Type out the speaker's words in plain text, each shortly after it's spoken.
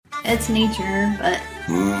It's nature, but...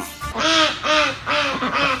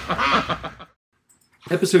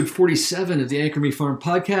 Episode 47 of the Anchor Me Farm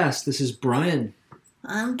podcast. This is Brian.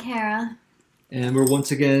 I'm Kara. And we're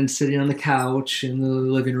once again sitting on the couch in the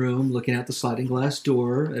living room looking out the sliding glass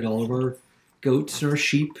door at all of our goats and our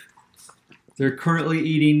sheep. They're currently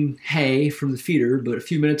eating hay from the feeder, but a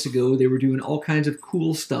few minutes ago they were doing all kinds of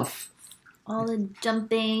cool stuff. All the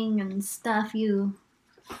jumping and stuff you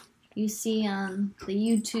see on the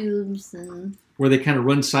YouTubes and... Where they kind of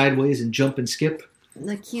run sideways and jump and skip.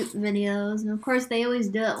 The cute videos. And of course they always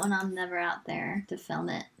do it when I'm never out there to film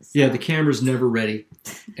it. So. Yeah, the camera's never ready.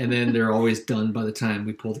 And then they're always done by the time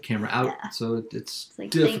we pull the camera out. Yeah. So it's like,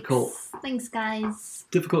 difficult. Thanks, guys.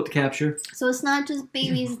 Difficult to capture. So it's not just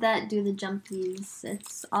babies that do the jumpies.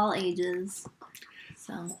 It's all ages.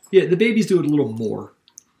 So. Yeah, the babies do it a little more.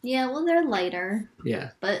 Yeah, well, they're lighter.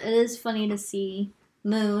 Yeah. But it is funny to see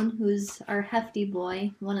Moon, who's our hefty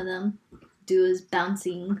boy, one of them, do his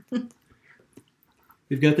bouncing.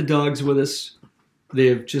 We've got the dogs with us. They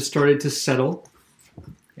have just started to settle.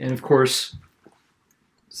 And of course,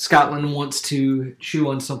 Scotland wants to chew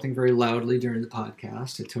on something very loudly during the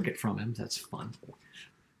podcast. I took it from him. That's fun.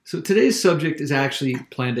 So today's subject is actually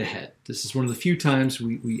planned ahead. This is one of the few times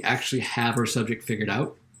we actually have our subject figured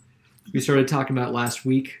out. We started talking about it last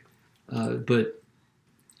week, but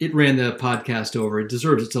it ran the podcast over. It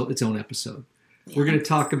deserves its own episode. Yeah. We're going to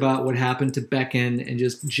talk about what happened to Becken and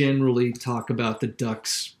just generally talk about the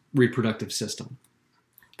duck's reproductive system.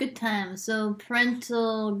 Good time. So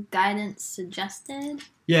parental guidance suggested?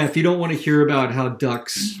 Yeah, if you don't want to hear about how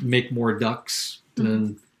ducks make more ducks,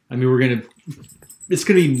 then, it's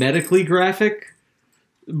going to be medically graphic,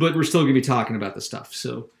 but we're still going to be talking about the stuff.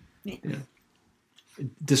 So,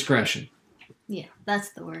 discretion. Yeah, that's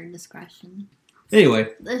the word, discretion. Anyway.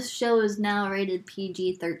 This show is now rated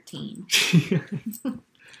PG-13.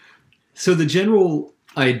 So the general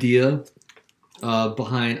idea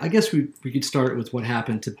behind... I guess we could start with what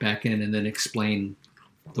happened to Becken and then explain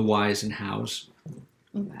the whys and hows.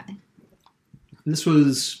 Okay. This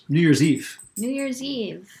was New Year's Eve. New Year's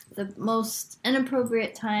Eve. The most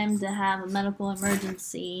inappropriate time to have a medical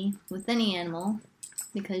emergency with any animal.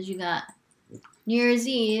 Because you got New Year's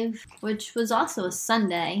Eve, which was also a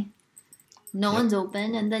Sunday. No one's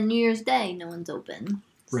open, and then New Year's Day, no one's open.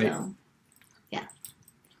 Right. So, yeah.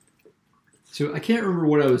 So I can't remember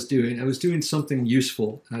what I was doing. I was doing something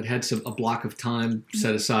useful. I'd had a block of time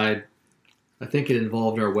set aside. I think it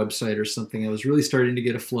involved our website or something. I was really starting to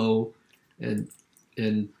get a flow and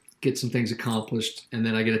get some things accomplished. And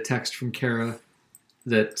then I get a text from Kara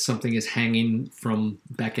that something is hanging from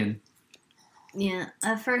Becken. Yeah.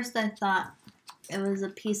 At first I thought it was a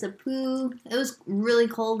piece of poo. It was really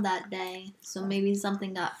cold that day, so maybe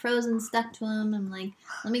something got frozen, stuck to him. I'm like,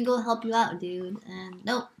 let me go help you out, dude. And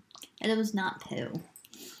nope, and it was not poo.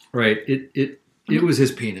 Right, it was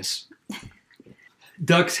his penis.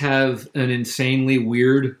 Ducks have an insanely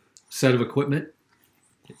weird set of equipment.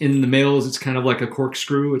 In the males, it's kind of like a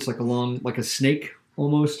corkscrew. It's like a snake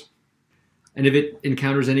almost. And if it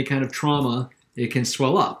encounters any kind of trauma, it can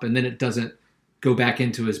swell up, and then it doesn't go back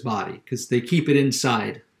into his body because they keep it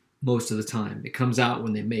inside most of the time. It comes out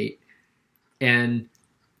when they mate. And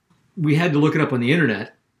we had to look it up on the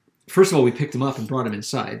internet. First of all, we picked him up and brought him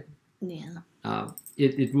inside. Yeah.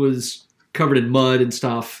 It was covered in mud and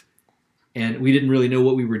stuff, and we didn't really know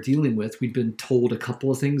what we were dealing with. We'd been told a couple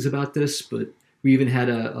of things about this, but we even had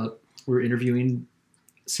we're interviewing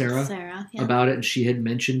Sarah about it, and she had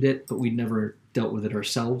mentioned it, but we'd never dealt with it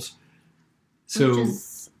ourselves. So. Which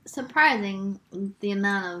is surprising, the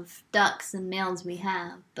amount of ducks and males we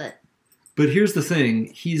have, but here's the thing.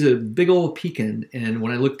 He's a big old pekin, and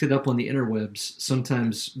when I looked it up on the interwebs,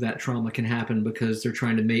 sometimes that trauma can happen because they're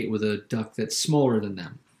trying to mate with a duck that's smaller than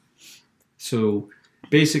them. So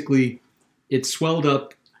basically, it swelled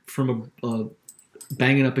up from a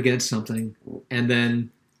banging up against something, and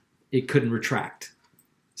then it couldn't retract.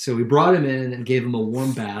 So we brought him in and gave him a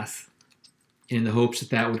warm bath in the hopes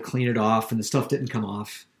that would clean it off, and the stuff didn't come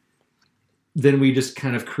off. Then we just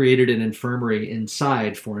kind of created an infirmary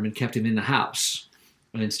inside for him and kept him in the house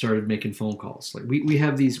and started making phone calls. Like we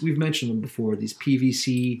have these, we've mentioned them before, these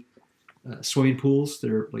PVC swimming pools.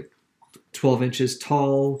 They're like 12 inches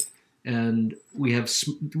tall, and we have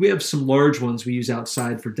some large ones we use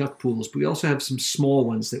outside for duck pools, but we also have some small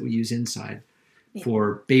ones that we use inside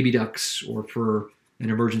for baby ducks or for an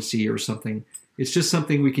emergency or something. It's just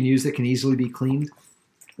something we can use that can easily be cleaned.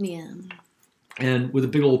 Yeah. And with a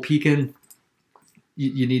big old pekin,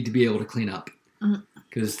 you need to be able to clean up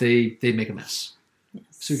because they make a mess. Yes.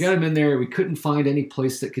 So we got him in there. We couldn't find any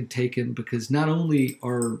place that could take him because not only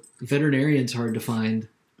are veterinarians hard to find,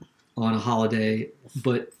 on a holiday,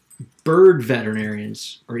 but bird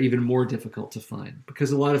veterinarians are even more difficult to find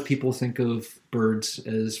because a lot of people think of birds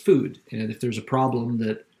as food. And if there's a problem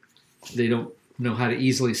that they don't know how to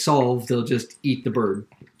easily solve, they'll just eat the bird,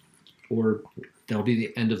 or that'll be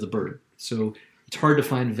the end of the bird. So it's hard to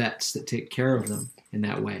find vets that take care of them in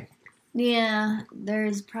that way. Yeah,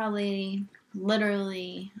 there's probably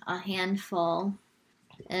literally a handful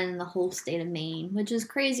in the whole state of Maine, which is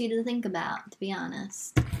crazy to think about, to be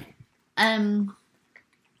honest. They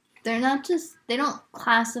don't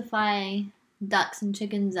classify ducks and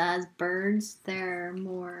chickens as birds. They're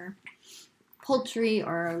more poultry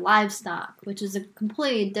or livestock, which is a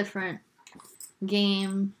completely different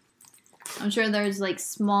game. I'm sure there's like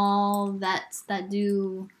small vets that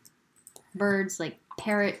do birds like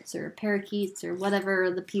parrots or parakeets or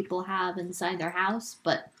whatever the people have inside their house,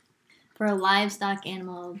 but for a livestock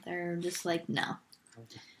animal, they're just like, no,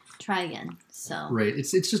 try again. So Right.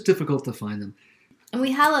 It's just difficult to find them. And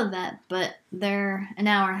we have a vet, but they're an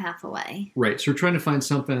hour and a half away. Right. So we're trying to find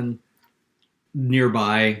something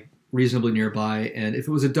nearby, reasonably nearby. And if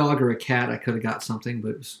it was a dog or a cat, I could have got something,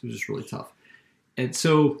 but it was just really tough. And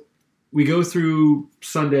so we go through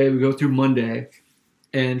Sunday, we go through Monday,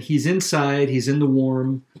 and he's inside, he's in the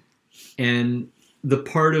warm, and the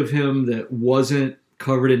part of him that wasn't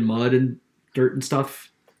covered in mud and dirt and stuff,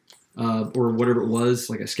 or whatever it was,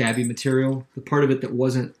 like a scabby material, the part of it that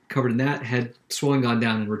wasn't covered in that had swelling gone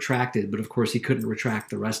down and retracted, but of course he couldn't retract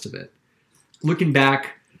the rest of it. Looking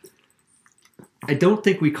back, I don't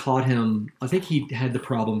think we caught him. I think he had the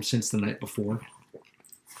problem since the night before.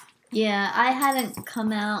 Yeah, I hadn't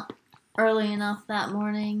come out early enough that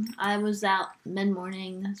morning. I was out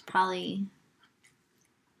mid-morning. It's probably...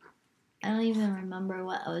 I don't even remember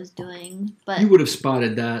what I was doing, but You would have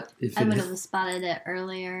spotted that if I it would had, have spotted it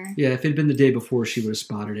earlier. yeah, if it had been the day before, she would have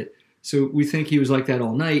spotted it. So we think he was like that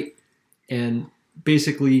all night, and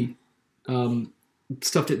basically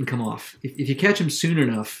stuff didn't come off. If you catch him soon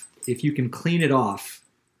enough, if you can clean it off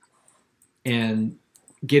and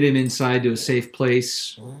get him inside to a safe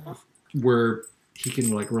place where he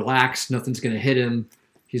can like relax, nothing's going to hit him,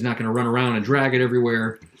 he's not going to run around and drag it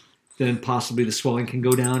everywhere, then possibly the swelling can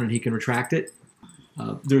go down and he can retract it.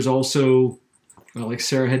 There's also, like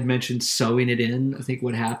Sarah had mentioned, sewing it in. I think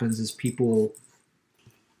what happens is people...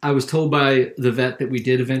 I was told by the vet that we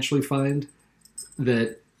did eventually find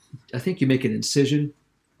that I think you make an incision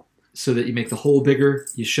so that you make the hole bigger,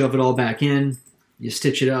 you shove it all back in, you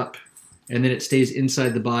stitch it up, and then it stays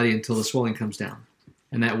inside the body until the swelling comes down.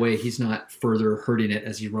 And that way he's not further hurting it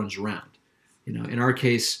as he runs around. You know, in our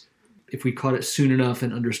case, if we caught it soon enough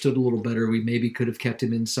and understood a little better, we maybe could have kept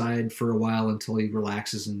him inside for a while until he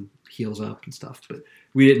relaxes and heals up and stuff. But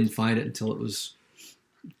we didn't find it until it was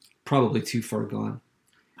probably too far gone.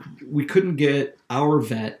 We couldn't get our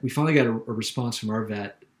vet. We finally got a response from our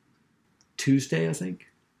vet Tuesday, I think.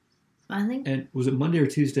 I think And was it Monday or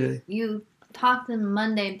Tuesday? you talked to them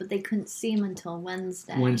Monday, but they couldn't see him until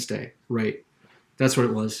Wednesday. Wednesday, right. That's what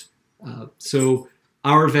it was. So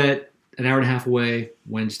our vet, an hour and a half away,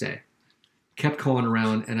 Wednesday. Kept calling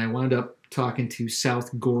around, and I wound up talking to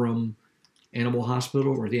South Gorham Animal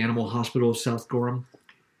Hospital, or the Animal Hospital of South Gorham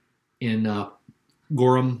in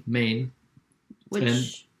Gorham, Maine. Which, and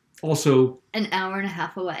also an hour and a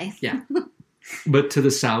half away. Yeah, but to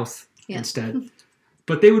the south Yeah. instead.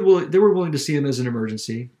 But they were willing to see him as an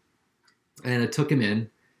emergency, and I took him in,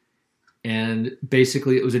 and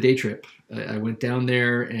basically it was a day trip. I went down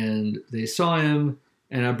there, and they saw him,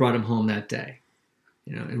 and I brought him home that day.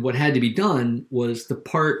 You know, and what had to be done was the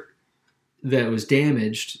part that was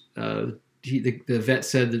damaged. The vet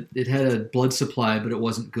said that it had a blood supply, but it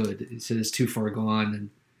wasn't good. He said it's too far gone,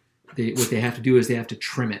 and what they have to do is they have to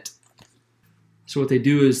trim it. So what they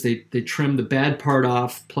do is they trim the bad part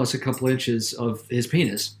off plus a couple inches of his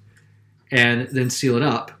penis, and then seal it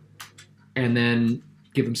up, and then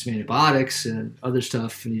give him some antibiotics and other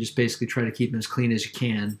stuff, and you just basically try to keep him as clean as you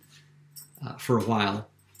can for a while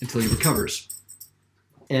until he recovers.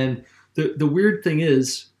 And the weird thing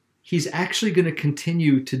is, he's actually going to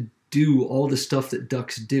continue to do all the stuff that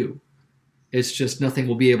ducks do. It's just nothing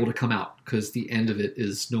will be able to come out because the end of it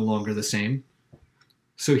is no longer the same.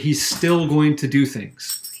 So he's still going to do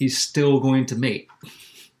things. He's still going to mate.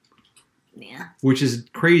 Yeah. Which is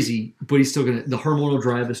crazy, but he's still going to, the hormonal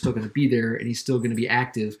drive is still going to be there, and he's still going to be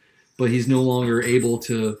active, but he's no longer able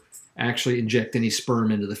to actually inject any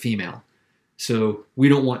sperm into the female. So we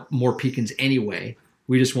don't want more pecans anyway.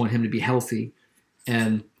 We just want him to be healthy.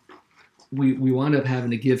 And we wound up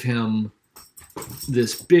having to give him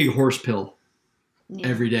this big horse pill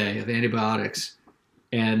every day of antibiotics.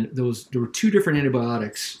 And there were 2 different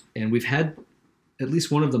antibiotics, and we've had at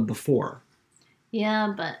least one of them before.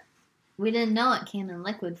 Yeah, but we didn't know it came in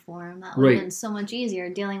liquid form. That would have been so much easier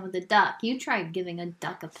dealing with a duck. You tried giving a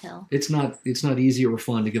duck a pill. It's not easy or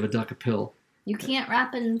fun to give a duck a pill. You can't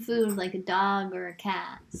wrap it in food like a dog or a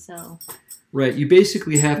cat, so... Right, you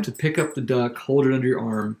basically have to pick up the duck, hold it under your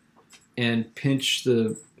arm, and pinch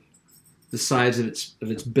the sides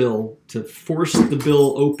of its bill to force the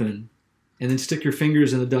bill open, and then stick your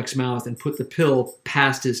fingers in the duck's mouth and put the pill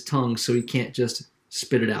past his tongue so he can't just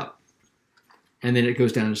spit it out. And then it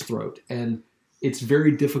goes down his throat. And it's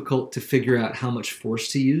very difficult to figure out how much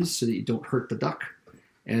force to use so that you don't hurt the duck.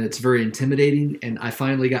 And it's very intimidating, and I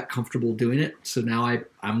finally got comfortable doing it, so now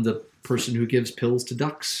I'm the person who gives pills to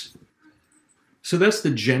ducks. So that's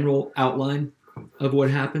the general outline of what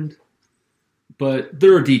happened. But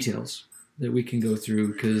there are details that we can go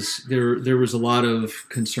through because there was a lot of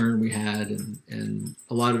concern we had, and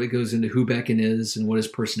a lot of it goes into who Becken is and what his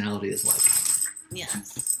personality is like.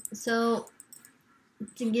 Yes. So,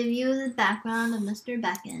 to give you the background of Mr.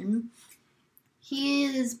 Becken, he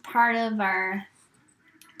is part of our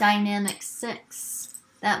Dynamic 6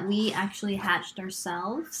 that we actually hatched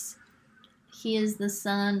ourselves. He is the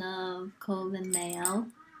son of Cove and Mayo,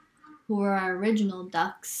 who were our original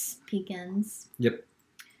ducks, pecans. Yep.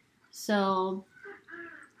 So,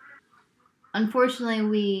 unfortunately,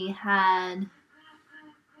 we had...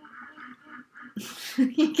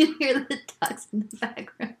 You can hear the ducks in the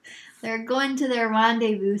background. They're going to their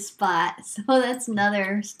rendezvous spot. So that's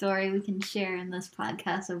another story we can share in this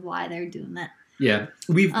podcast of why they're doing that. Yeah.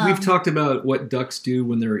 We've talked about what ducks do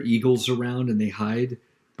when there are eagles around and they hide.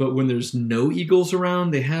 But when there's no eagles around,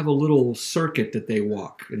 they have a little circuit that they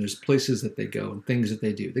walk. And there's places that they go and things that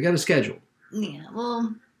they do. They got a schedule. Yeah.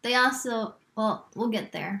 Well, they also... Well, we'll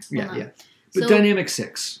get there. Yeah. But Dynamic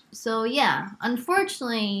 6. So, yeah.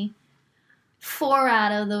 Unfortunately, 4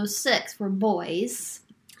 out of those 6 were boys.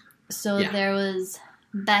 So there was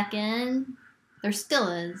Becken. There still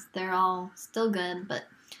is. They're all still good. But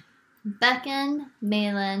Becken,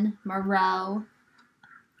 Malin, Moreau,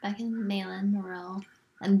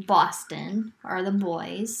 and Boston are the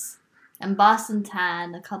boys. And Boston's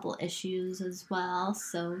had a couple issues as well.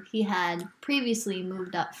 So he had previously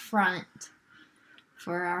moved up front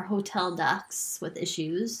for our hotel ducks with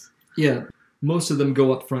issues. Yeah. Most of them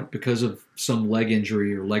go up front because of some leg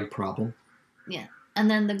injury or leg problem. Yeah. And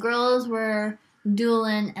then the girls were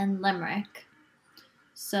Doolin and Limerick.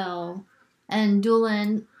 So, and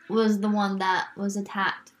Doolin was the one that was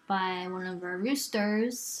attacked by one of our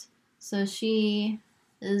roosters. So she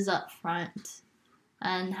is up front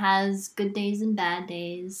and has good days and bad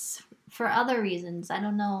days for other reasons. I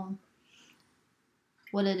don't know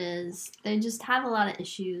what it is. They just have a lot of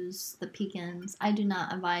issues, the pecans. I do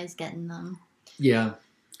not advise getting them. Yeah.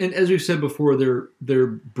 And as we've said before, they're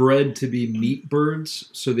bred to be meat birds,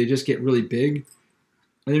 so they just get really big.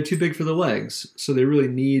 And they're too big for the legs, so they really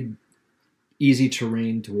need easy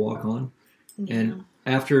terrain to walk on. Yeah. And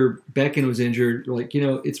after Becken was injured, like,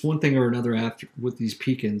 it's one thing or another after with these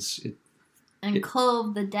pecans.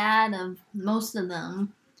 Cove, the dad of most of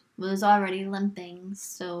them, was already limping,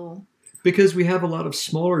 so... Because we have a lot of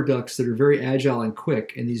smaller ducks that are very agile and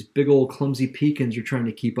quick, and these big old clumsy pecans are trying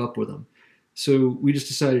to keep up with them. So we just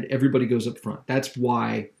decided everybody goes up front. That's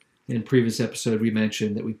why in previous episode we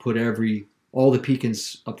mentioned that we put all the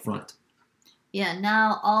pecans up front. Yeah,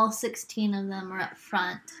 now all 16 of them are up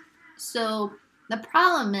front. So the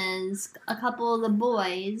problem is a couple of the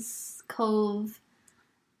boys, Cove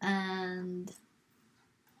and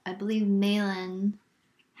I believe Malin,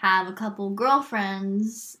 have a couple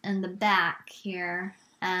girlfriends in the back here,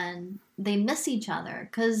 and they miss each other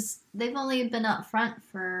because they've only been up front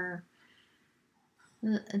for...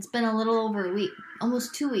 It's been a little over a week.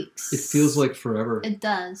 Almost 2 weeks. It feels like forever. It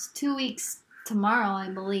does. 2 weeks tomorrow, I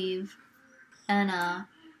believe. And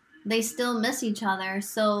they still miss each other.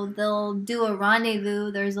 So they'll do a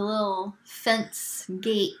rendezvous. There's a little fence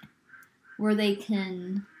gate where they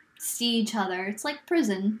can see each other. It's like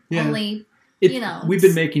prison. Yeah. Only, we've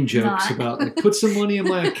been making jokes about, like, put some money in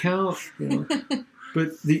my account.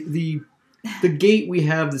 But the gate we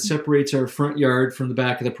have that separates our front yard from the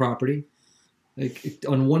back of the property. Like,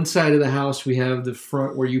 on one side of the house, we have the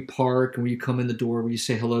front where you park and where you come in the door where you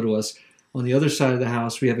say hello to us. On the other side of the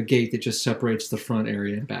house, we have a gate that just separates the front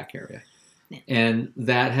area and back area. Yeah. And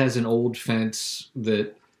that has an old fence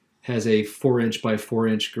that has a 4-inch by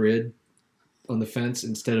 4-inch grid on the fence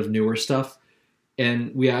instead of newer stuff.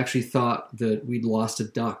 And we actually thought that we'd lost a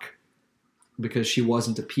duck because she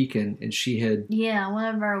wasn't a pecan and she had... Yeah,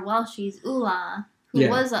 one of our Welshies, Ula, who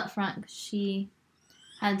was up front, she...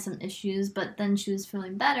 had some issues, but then she was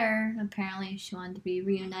feeling better. Apparently, she wanted to be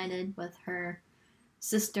reunited with her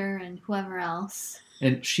sister and whoever else.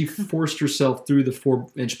 And she forced herself through the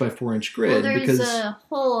 4-inch by 4-inch grid. Well, there's because a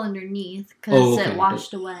hole underneath because it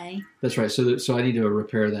washed away. That's right. So I need to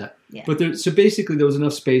repair that. Yeah. But so basically there was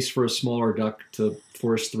enough space for a smaller duck to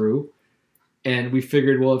force through. And we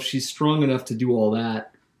figured, well, if she's strong enough to do all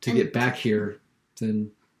that to get back here,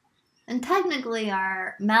 then... And technically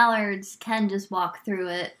our mallards can just walk through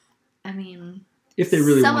it. I mean... If they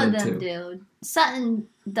really some wanted of them to. do. Sutton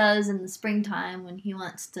does in the springtime when he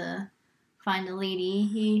wants to find a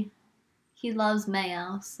lady. He loves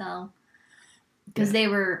Mayo, so because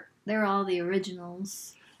they're all the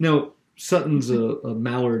originals. No, Sutton's a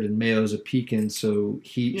mallard and Mayo's a pekin, so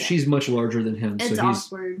she's much larger than him. It's so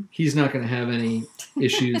awkward. He's not going to have any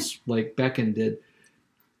issues like Becken did.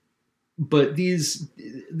 But these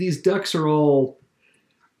ducks are all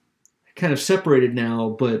kind of separated now,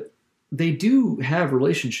 but they do have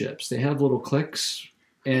relationships. They have little cliques,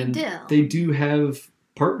 and they do have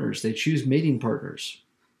partners. They choose mating partners.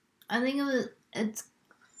 I think it's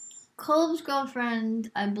Cove's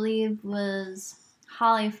girlfriend, I believe, was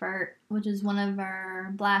Hollyfort, which is one of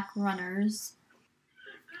our black runners.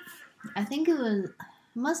 I think it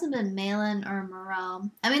must have been Malin or Moreau.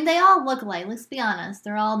 I mean, they all look alike. Let's be honest.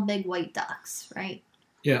 They're all big white ducks, right?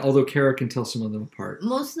 Yeah, although Kara can tell some of them apart.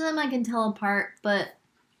 Most of them I can tell apart, but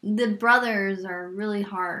the brothers are really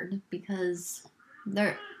hard because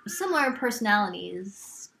they're similar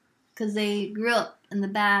personalities. Because they grew up in the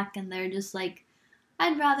back and they're just like,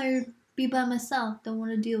 I'd rather be by myself. Don't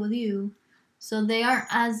want to deal with you. So they aren't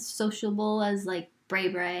as sociable as like Bray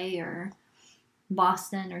Bray or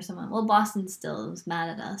Boston or someone. Well, Boston still is mad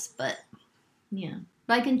at us, but yeah.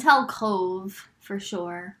 But I can tell Cove for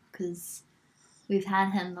sure because we've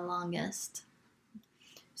had him the longest.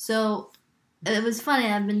 So it was funny.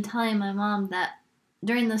 I've been telling my mom that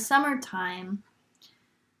during the summertime,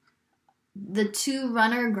 the two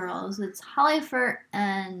runner girls, it's Hollyfort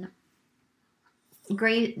and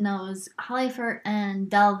Hollyfort and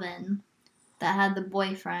Delvin that had the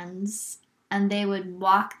boyfriends, and they would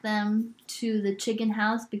walk them to the chicken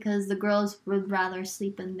house because the girls would rather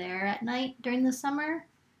sleep in there at night during the summer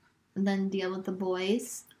than deal with the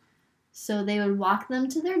boys. So they would walk them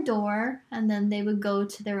to their door, and then they would go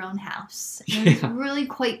to their own house. It was really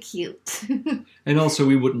quite cute. And also,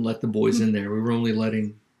 we wouldn't let the boys in there. We were only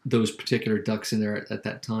letting those particular ducks in there at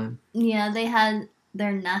that time. Yeah, they had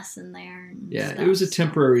their nests in there. And stuff, it was a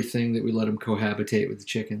temporary thing that we let them cohabitate with the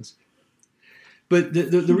chickens. But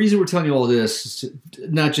the reason we're telling you all this is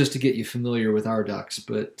not just to get you familiar with our ducks,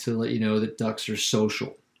 but to let you know that ducks are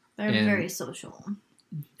social. They're very social.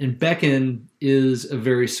 And Becken is a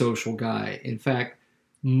very social guy. In fact,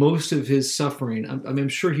 most of his suffering, I'm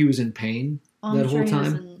sure he was in pain that whole time.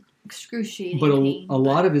 He was in excruciating pain. But a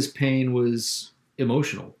lot of his pain was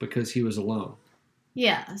emotional because he was alone.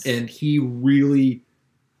 Yes. And he really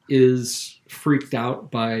is freaked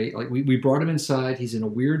out by, like, we brought him inside. He's in a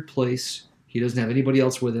weird place. He doesn't have anybody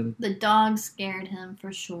else with him. The dog scared him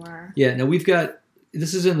for sure. Yeah, now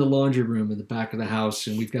this is in the laundry room in the back of the house,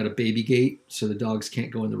 and we've got a baby gate so the dogs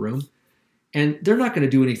can't go in the room. And they're not going to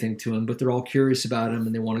do anything to him, but they're all curious about him,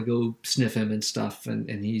 and they want to go sniff him and stuff, and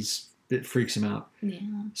it freaks him out. Yeah.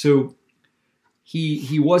 So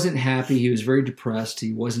he wasn't happy. He was very depressed.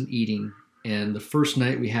 He wasn't eating. And the first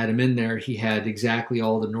night we had him in there, he had exactly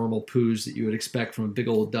all the normal poos that you would expect from a big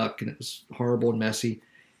old duck, and it was horrible and messy.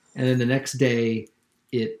 And then the next day,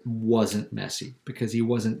 it wasn't messy because he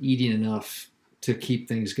wasn't eating enough to keep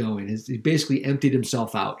things going. He basically emptied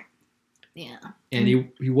himself out. Yeah. And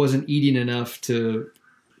he wasn't eating enough to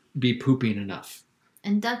be pooping enough.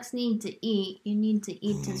 And ducks need to eat. You need to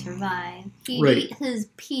eat to survive. He ate his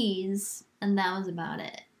peas, and that was about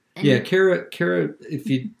it. And yeah, Kara, if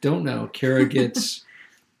you don't know, Kara gets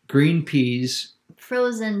green peas.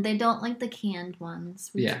 Frozen. They don't like the canned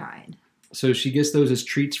ones. We tried. So she gets those as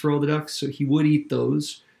treats for all the ducks. So he would eat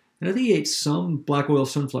those. And I think he ate some black oil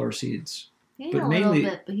sunflower seeds. He ate a little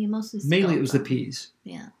bit, but he mostly it was the peas.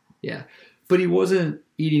 Yeah. Yeah. But he wasn't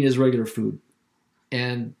eating his regular food.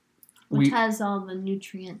 And which has all the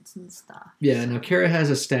nutrients and stuff. Yeah. Now, Kara has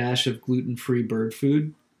a stash of gluten-free bird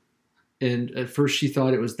food. And at first she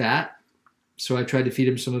thought it was that. So I tried to feed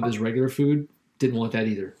him some of his regular food. Didn't want that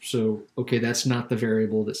either. So, okay, that's not the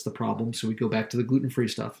variable that's the problem. So we go back to the gluten-free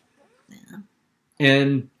stuff. Yeah.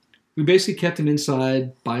 And we basically kept him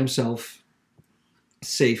inside by himself,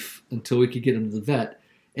 safe, until we could get him to the vet.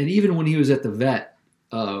 And even when he was at the vet,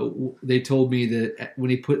 they told me that when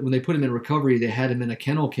they put him in recovery, they had him in a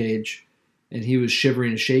kennel cage, and he was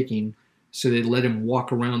shivering and shaking. So they let him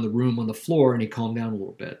walk around the room on the floor, and he calmed down a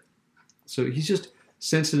little bit. So he's just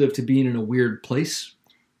sensitive to being in a weird place.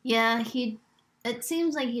 Yeah, It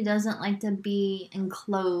seems like he doesn't like to be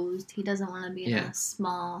enclosed. He doesn't want to be in Yeah. a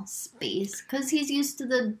small space because he's used to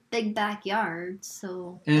the big backyard.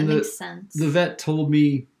 So And that makes sense. The vet told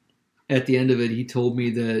me at the end of it, he told me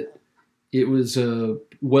that it was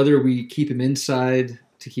whether we keep him inside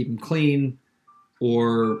to keep him clean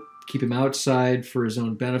or keep him outside for his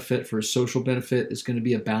own benefit, for his social benefit, is going to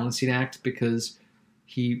be a balancing act because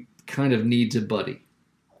he kind of needs a buddy.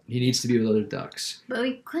 He needs to be with other ducks. But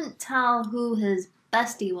we couldn't tell who his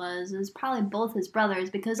bestie was. It was probably both his brothers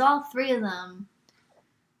because all three of them.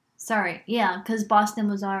 Sorry, yeah, because Boston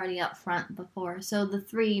was already up front before. So the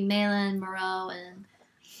three, Malin, Moreau, and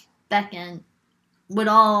Beckon, would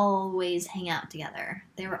always hang out together.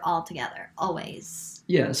 They were all together, always.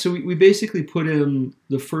 Yeah, so we basically put him,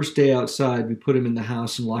 the first day outside, we put him in the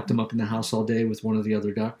house and locked him up in the house all day with one of the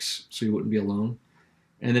other ducks so he wouldn't be alone.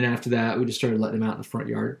 And then after that, we just started letting him out in the front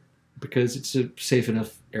yard because it's a safe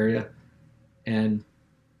enough area. And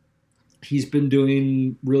he's been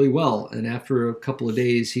doing really well. And after a couple of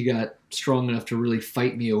days, he got strong enough to really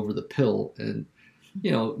fight me over the pill. And,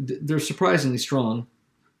 you know, they're surprisingly strong.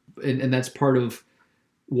 And that's part of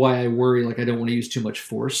why I worry, like I don't want to use too much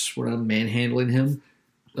force when I'm manhandling him,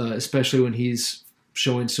 especially when he's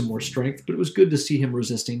showing some more strength. But it was good to see him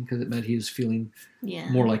resisting because it meant he was feeling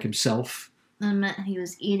more like himself. It meant he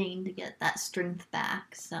was eating to get that strength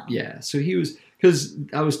back. So yeah, so he was, because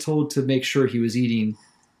I was told to make sure he was eating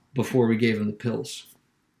before we gave him the pills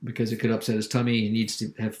because it could upset his tummy. He needs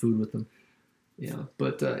to have food with him. Yeah,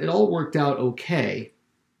 but it all worked out okay,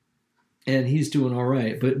 and he's doing all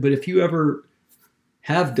right. But if you ever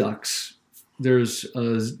have ducks, there's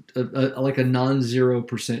like a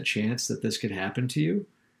non-0% chance that this could happen to you.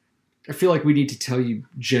 I feel like we need to tell you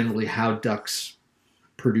generally how ducks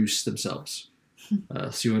produce themselves,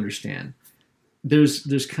 so you understand.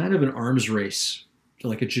 There's kind of an arms race,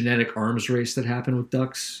 like a genetic arms race that happened with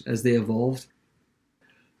ducks as they evolved.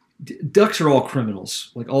 Ducks are all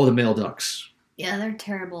criminals, like all the male ducks. Yeah, they're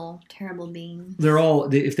terrible, terrible beings.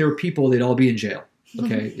 If they were people, they'd all be in jail.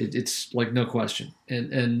 Okay, it's like no question.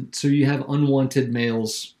 And so you have unwanted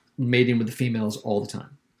males mating with the females all the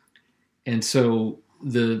time. And so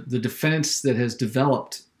the defense that has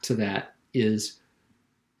developed to that is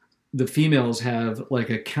the females have like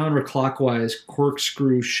a counterclockwise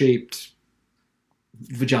corkscrew shaped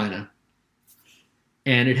vagina,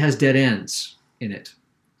 and it has dead ends in it.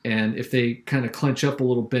 And if they kind of clench up a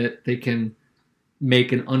little bit, they can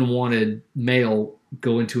make an unwanted male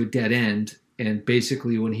go into a dead end. And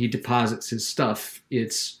basically when he deposits his stuff,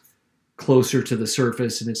 it's closer to the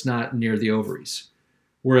surface and it's not near the ovaries.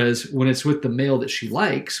 Whereas when it's with the male that she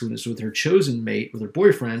likes, when it's with her chosen mate, with her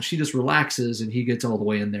boyfriend, she just relaxes and he gets all the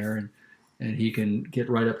way in there and he can get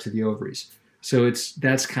right up to the ovaries. So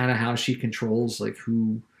that's kind of how she controls like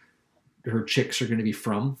who her chicks are going to be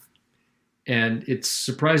from. And it's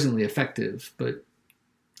surprisingly effective, but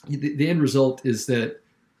the end result is that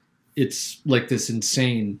it's like this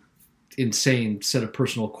insane set of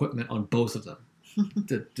personal equipment on both of them.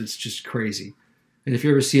 That's just crazy. And if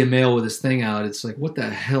you ever see a male with his thing out, it's like, what the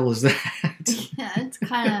hell is that? Yeah, it's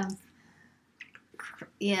kind of,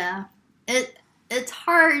 yeah. It's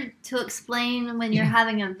hard to explain when you're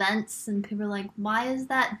having events and people are like, why is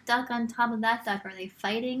that duck on top of that duck? Are they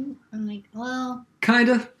fighting? I'm like, well.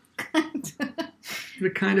 Kinda.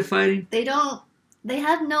 They're kind of fighting. They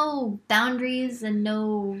have no boundaries and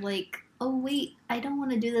no like, oh wait, I don't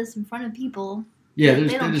want to do this in front of people. Yeah, they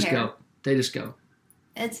just care. go. They just go.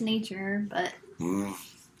 It's nature, but.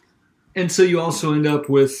 And so you also end up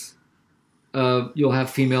with, you'll have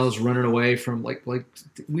females running away from like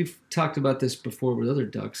we've talked about this before with other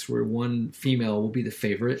ducks, where one female will be the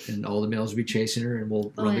favorite and all the males will be chasing her and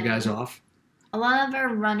we'll run the guys off. A lot of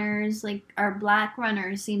our runners, like our black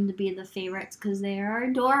runners, seem to be the favorites because they are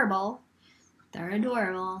adorable. They're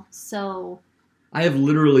adorable. So I have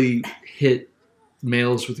literally hit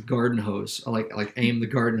males with a garden hose. I like aim the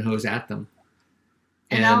garden hose at them.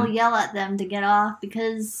 And I'll yell at them to get off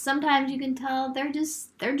because sometimes you can tell they're just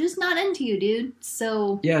not into you, dude.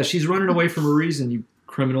 So yeah, she's running away from a reason. You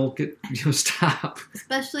criminal, stop.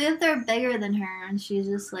 Especially if they're bigger than her and she's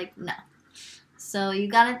just like, no. So you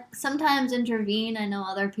gotta sometimes intervene. I know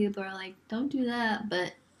other people are like, don't do that,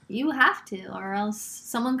 but you have to, or else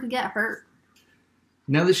someone could get hurt.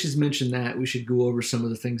 Now that she's mentioned that, we should go over some of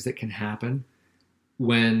the things that can happen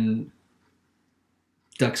when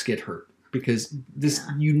ducks get hurt. Because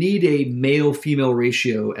you need a male-female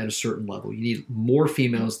ratio at a certain level. You need more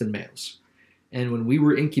females than males. And when we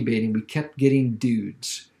were incubating, we kept getting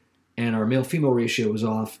dudes. And our male-female ratio was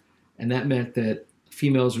off. And that meant that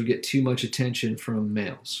females would get too much attention from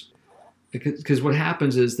males. Because what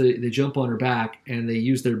happens is they jump on her back and they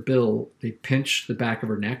use their bill, they pinch the back of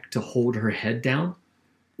her neck to hold her head down.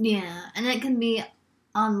 Yeah, and it can be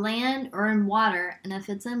on land or in water. And if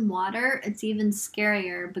it's in water, it's even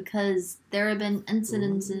scarier because there have been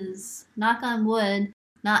incidences, knock on wood,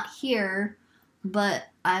 not here, but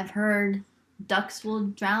I've heard ducks will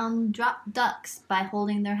drop ducks by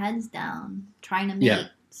holding their heads down, trying to mate. Yeah,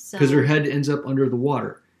 because their head ends up under the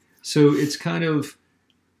water. So it's kind of,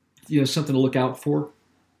 something to look out for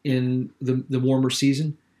in the warmer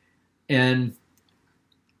season. And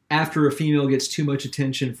after a female gets too much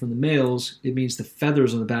attention from the males, it means the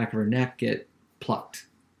feathers on the back of her neck get plucked.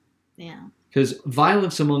 Yeah. Because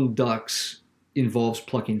violence among ducks involves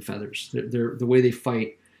plucking feathers. They're the way they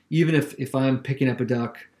fight. Even if I'm picking up a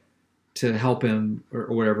duck to help him or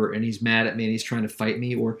whatever, and he's mad at me and he's trying to fight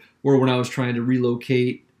me, or when I was trying to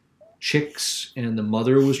relocate chicks and the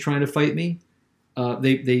mother was trying to fight me,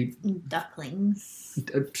 ducklings.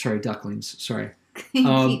 Ducklings. Sorry.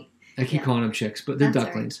 I keep calling them chicks, but they're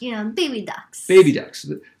ducklings. Right. Baby ducks. Baby ducks.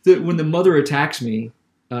 When the mother attacks me,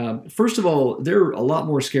 first of all, they're a lot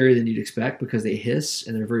more scary than you'd expect because they hiss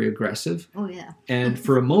and they're very aggressive. Oh, yeah. And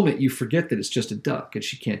for a moment, you forget that it's just a duck and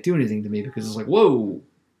she can't do anything to me because it's like, whoa,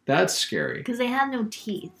 that's scary. Because they have no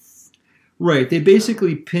teeth. Right. They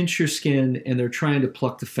basically pinch your skin and they're trying to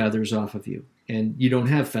pluck the feathers off of you. And you don't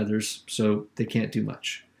have feathers, so they can't do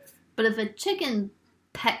much. But if a chicken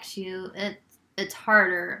pecks you, it's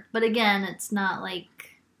harder. But again, it's not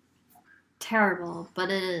like terrible. But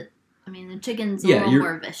the chicken's a little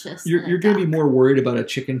more vicious. You're going to be more worried about a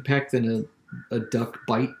chicken peck than a duck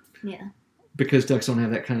bite. Yeah. Because ducks don't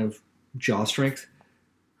have that kind of jaw strength.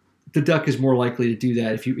 The duck is more likely to do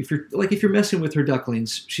that. If you're messing with her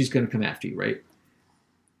ducklings, she's going to come after you, right?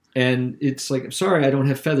 And it's like, I'm sorry, I don't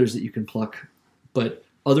have feathers that you can pluck, but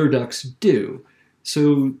other ducks do.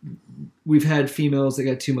 So we've had females that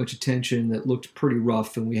got too much attention that looked pretty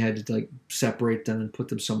rough, and we had to separate them and put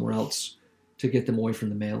them somewhere else to get them away from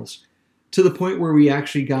the males. To the point where we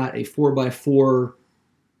actually got a 4x4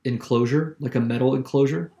 enclosure, like a metal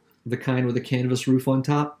enclosure, the kind with a canvas roof on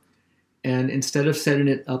top. And instead of setting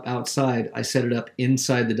it up outside, I set it up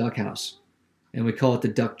inside the duck house. And we call it the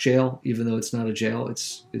duck jail, even though it's not a jail.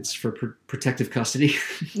 It's for protective custody.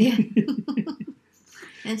 Yeah.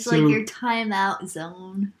 It's like your timeout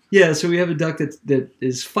zone. Yeah, so we have a duck that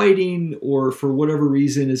is fighting or for whatever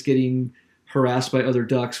reason is getting harassed by other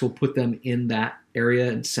ducks. We'll put them in that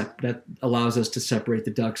area, and that allows us to separate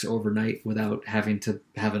the ducks overnight without having to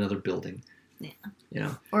have another building.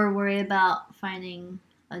 Yeah. Or worry about finding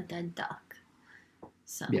a dead duck.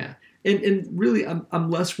 So. Yeah. And really,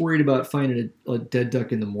 I'm less worried about finding a dead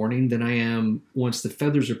duck in the morning than I am once the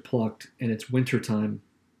feathers are plucked and it's wintertime.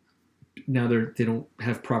 Now they don't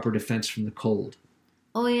have proper defense from the cold.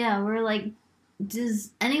 Oh yeah, we're like,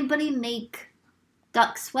 does anybody make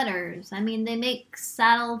duck sweaters? They make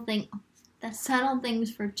saddle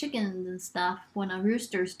things for chickens and stuff when a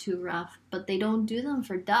rooster's too rough, but they don't do them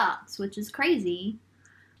for ducks, which is crazy.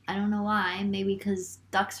 I don't know why. Maybe because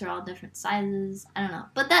ducks are all different sizes. I don't know.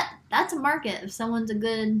 But that's a market. If someone's a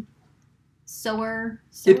good sewer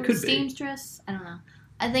seamstress, I don't know.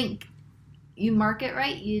 I think you market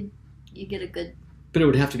right, you get a good... But it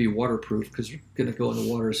would have to be waterproof because you're going to go in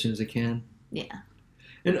the water as soon as they can. Yeah.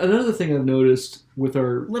 And another thing I've noticed with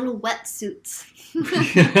our... Little wetsuits.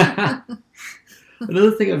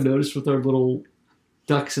 Another thing I've noticed with our little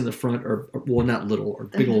ducks in the front, or well, not little, or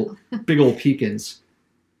big old pecans...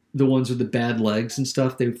 The ones with the bad legs and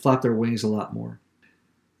stuff, they flap their wings a lot more.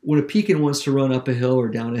 When a pecan wants to run up a hill or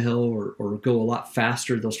down a hill or go a lot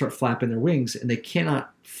faster, they'll start flapping their wings, and they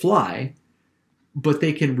cannot fly, but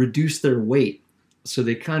they can reduce their weight. So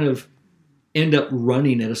they kind of end up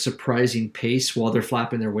running at a surprising pace while they're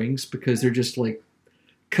flapping their wings because they're just like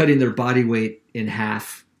cutting their body weight in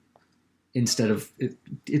half instead of...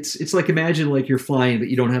 It's like imagine like you're flying, but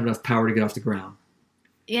you don't have enough power to get off the ground.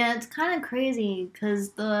 Yeah, it's kind of crazy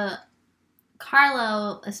because the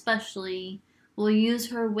Carlo especially will use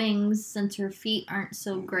her wings since her feet aren't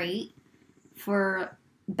so great for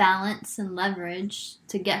balance and leverage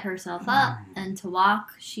to get herself up, and to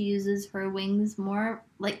walk she uses her wings more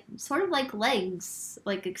like sort of like legs,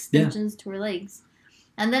 like extensions to her legs.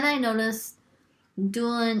 And then I noticed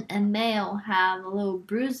Doolin and Mayo have a little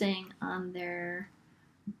bruising on their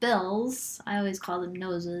bills. I always call them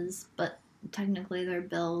noses, but technically they're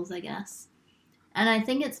bills, I guess. And I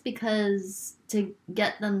think it's because to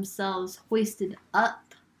get themselves hoisted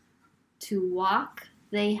up to walk,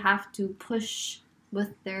 they have to push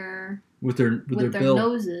with their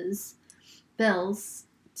bill. bills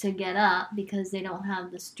to get up because they don't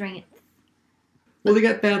have the strength. Well, they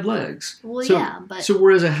got bad legs. Well, so, yeah, but so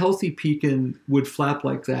whereas a healthy pekin would flap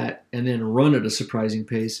like that and then run at a surprising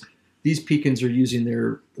pace, these pekins are using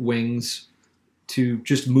their wings to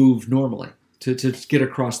just move normally, to get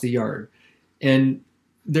across the yard. And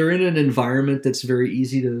they're in an environment that's very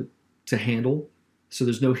easy to handle. So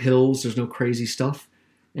there's no hills, there's no crazy stuff.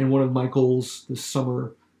 And one of my goals this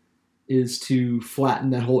summer is to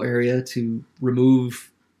flatten that whole area, to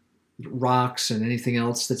remove rocks and anything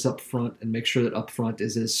else that's up front, and make sure that up front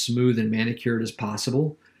is as smooth and manicured as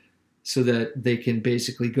possible, so that they can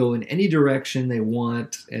basically go in any direction they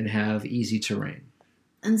want and have easy terrain.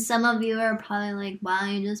 and some of you are probably like, "Why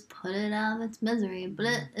don't you just put it out of its misery?"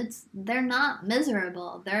 But they're not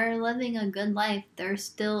miserable. They're living a good life. They're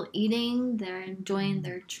still eating. They're enjoying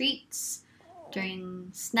their treats during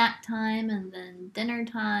snack time and then dinner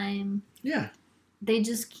time. Yeah. They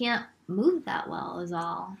just can't move that well, is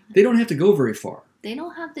all. They don't have to go very far. They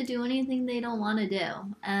don't have to do anything they don't want to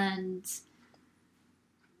do. And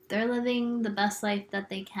they're living the best life that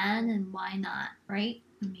they can, and why not, right?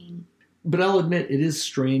 I mean... But I'll admit, it is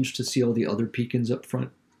strange to see all the other pekins up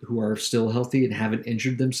front who are still healthy and haven't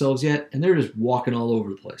injured themselves yet, and they're just walking all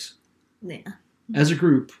over the place. Yeah. As a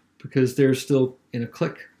group, because they're still in a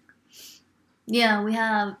clique. Yeah, we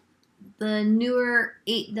have the newer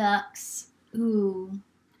 8 ducks who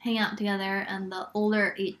hang out together and the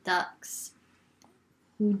older 8 ducks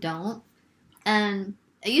who don't. And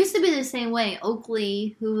it used to be the same way.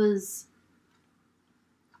 Oakley, who was...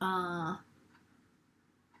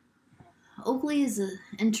 Oakley is an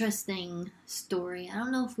interesting story. I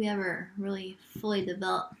don't know if we ever really fully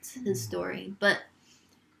developed his story, but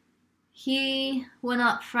he went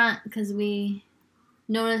up front because we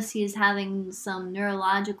noticed he's having some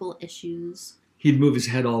neurological issues. He'd move his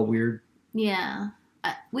head all weird. Yeah.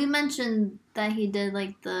 We mentioned that he did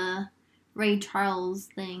like the Ray Charles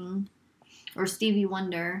thing, or Stevie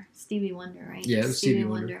Wonder. Stevie Wonder, right? Yeah, it was Stevie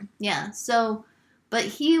Wonder. Yeah, so... But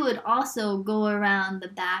he would also go around the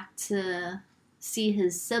back to see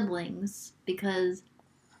his siblings because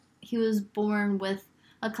he was born with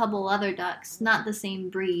a couple other ducks, not the same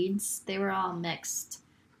breeds. They were all mixed.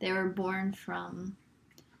 They were born from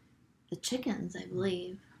the chickens, I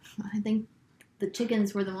believe. I think the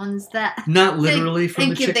chickens were the ones that not literally from the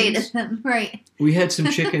incubated chickens. them, right? We had some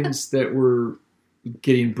chickens that were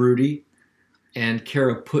getting broody, and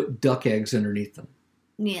Kara put duck eggs underneath them.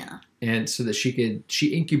 Yeah. And so that she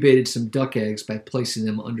incubated some duck eggs by placing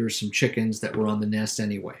them under some chickens that were on the nest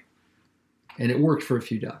anyway. And it worked for a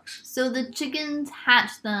few ducks. So the chickens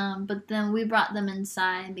hatched them, but then we brought them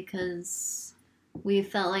inside because we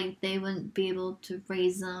felt like they wouldn't be able to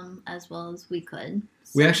raise them as well as we could.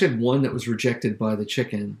 So. We actually had one that was rejected by the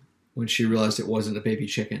chicken when she realized it wasn't a baby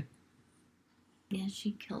chicken. Yeah,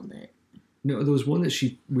 she killed it. No, there was one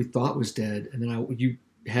that we thought was dead, and then you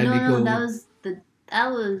had no, me go... that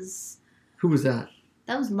was... Who was that?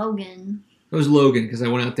 That was Logan. That was Logan, because I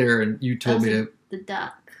went out there and you told me to... The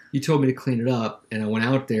duck. You told me to clean it up, and I went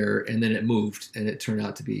out there, and then it moved, and it turned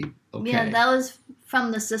out to be okay. Yeah, that was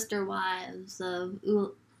from the sister wives of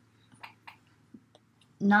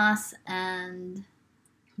Nas and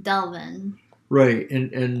Delvin. Right,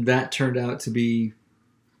 and that turned out to be...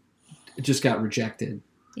 It just got rejected.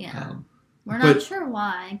 Yeah. We're not sure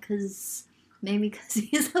why, because... Maybe because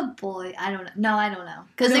he's a boy. I don't know. No, I don't know.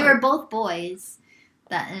 Because they were both boys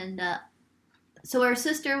that ended up... So our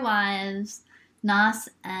sister wives, Nas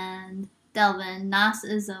and Delvin. Nas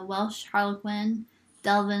is a Welsh Harlequin.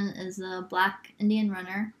 Delvin is a black Indian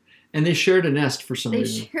runner. And they shared a nest for some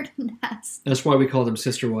reason. They shared a nest. That's why we call them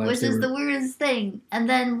sister wives. Which is the weirdest thing. And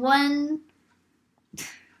then one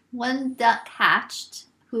duck hatched,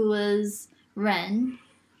 who was Renton.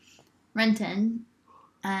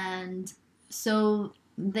 And... So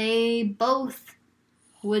they both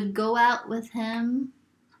would go out with him.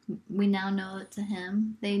 We now know it's a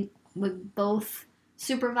him. They would both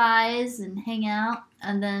supervise and hang out.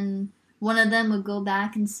 And then one of them would go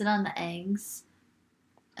back and sit on the eggs.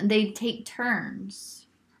 And they'd take turns.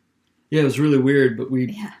 Yeah, it was really weird, but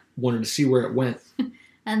we wanted to see where it went.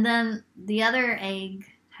 And then the other egg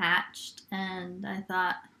hatched. And I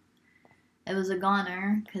thought... It was a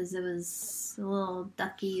goner because it was a little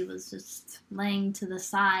ducky was just laying to the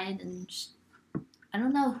side, and I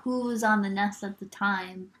don't know who was on the nest at the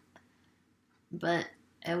time, but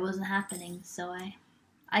it wasn't happening. So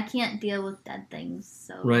I can't deal with dead things.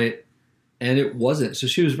 So right, and it wasn't. So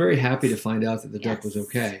she was very happy to find out that the duck was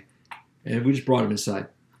okay, and we just brought him inside.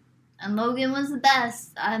 And Logan was the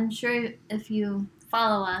best. I'm sure if you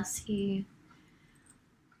follow us, he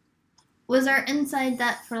was our inside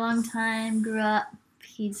duck for a long time, grew up.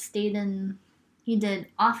 He stayed in he did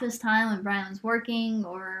office time when Brian was working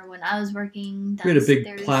or when I was working We had a big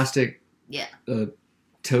downstairs. plastic Yeah.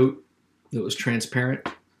 tote that was transparent,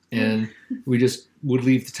 and we just would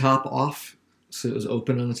leave the top off so it was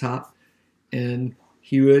open on the top, and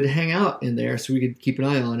he would hang out in there so we could keep an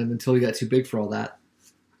eye on him until he got too big for all that.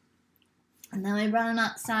 And then we brought him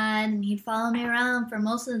outside, and he'd follow me around for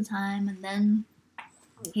most of the time, and then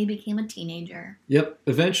he became a teenager. Yep.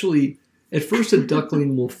 Eventually, at first a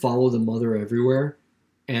duckling will follow the mother everywhere,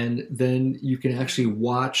 and then you can actually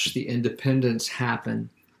watch the independence happen.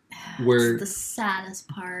 Where it's the saddest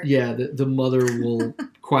part. Yeah, the mother will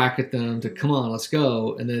quack at them to come on, let's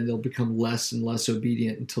go, and then they'll become less and less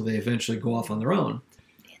obedient until they eventually go off on their own.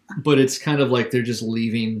 Yeah. But it's kind of like they're just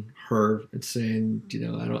leaving her and saying,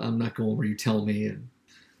 I'm not going where you tell me, and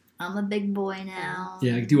I'm a big boy now.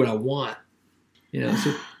 Yeah, I can do what I want.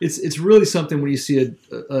 So it's really something when you see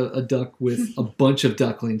a duck with a bunch of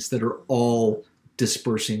ducklings that are all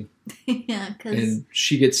dispersing. Yeah, and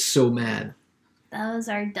she gets so mad. That was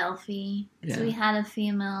our Delphi. Yeah. So we had a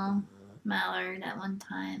female mallard at one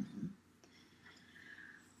time.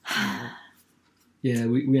 Yeah,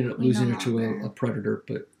 we ended up losing her to a predator,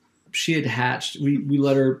 but she had hatched. We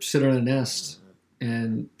let her sit on a nest,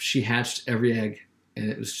 and she hatched every egg. And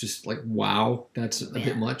it was just like, wow, that's a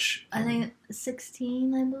bit much. I think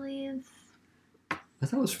 16, I believe. I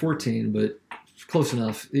thought it was 14, but close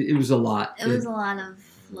enough. It was a lot. It was a lot of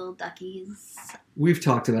little duckies. We've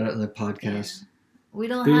talked about it in the podcast. Yeah. We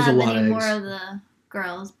don't have any more of the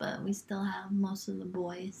girls, but we still have most of the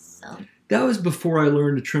boys. So that was before I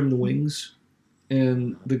learned to trim the wings,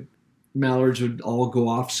 and the mallards would all go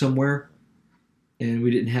off somewhere, and we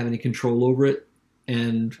didn't have any control over it.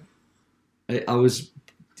 And I was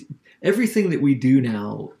everything that we do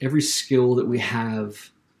now, every skill that we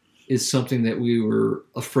have, is something that we were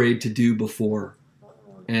afraid to do before.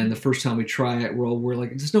 And the first time we try it, we're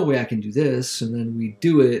like, there's no way I can do this. And then we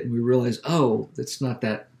do it, and we realize, oh, that's not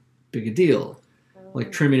that big a deal.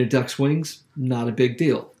 Like trimming a duck's wings, not a big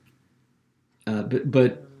deal.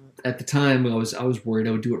 But at the time, I was worried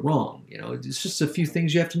I would do it wrong. It's just a few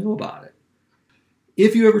things you have to know about it.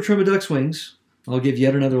 If you ever trim a duck's wings, I'll give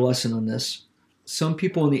yet another lesson on this. Some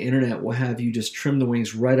people on the internet will have you just trim the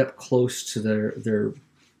wings right up close to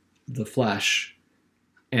the flesh,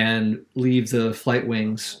 and leave the flight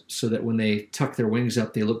wings so that when they tuck their wings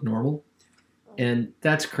up, they look normal. And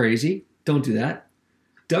that's crazy. Don't do that.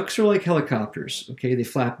 Ducks are like helicopters, okay? They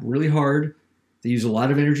flap really hard. They use a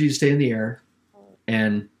lot of energy to stay in the air.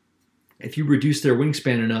 And if you reduce their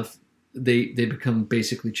wingspan enough, they become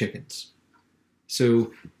basically chickens.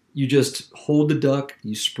 So you just hold the duck,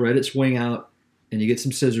 you spread its wing out, and you get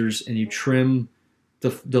some scissors, and you trim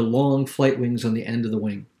the long flight wings on the end of the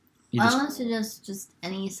wing. I want to suggest just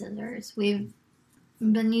any scissors. We've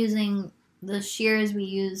been using the shears we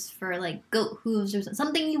use for like goat hooves or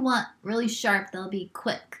something you want really sharp that'll be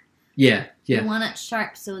quick. Yeah. You want it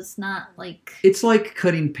sharp so it's not like... It's like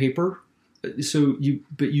cutting paper.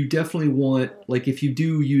 But you definitely want, like if you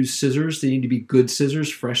do use scissors, they need to be good scissors,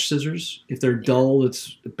 fresh scissors. If they're dull,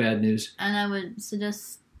 it's bad news. And I would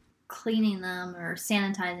suggest cleaning them or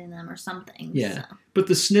sanitizing them or something. Yeah. So. But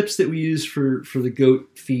the snips that we use for the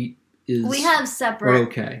goat feet we have separate.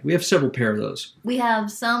 Okay. We have several pair of those. We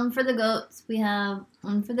have some for the goats. We have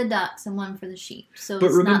one for the ducks and one for the sheep. So but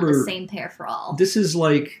it's remember, not the same pair for all. This is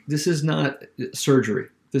not surgery.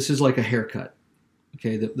 This is like a haircut.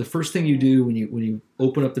 Okay. The first thing you do when you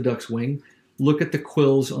open up the duck's wing, look at the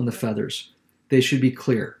quills on the feathers. They should be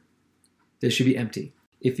clear. They should be empty.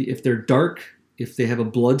 If they're dark, if they have a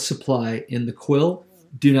blood supply in the quill,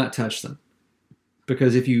 do not touch them.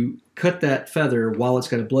 Because if you cut that feather while it's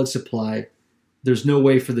got a blood supply, there's no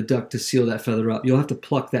way for the duck to seal that feather up. You'll have to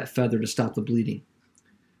pluck that feather to stop the bleeding.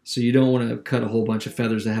 So you don't want to cut a whole bunch of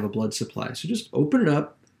feathers that have a blood supply. So just open it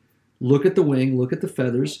up, look at the wing, look at the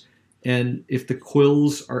feathers, and if the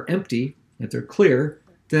quills are empty, if they're clear,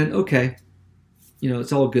 then okay,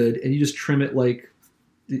 it's all good. And you just trim it like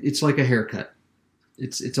it's like a haircut.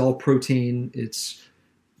 It's all protein. It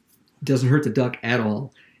doesn't hurt the duck at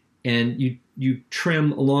all. And you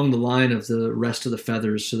trim along the line of the rest of the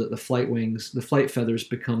feathers so that the flight feathers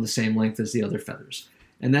become the same length as the other feathers.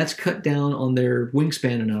 And that's cut down on their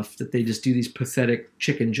wingspan enough that they just do these pathetic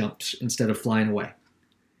chicken jumps instead of flying away.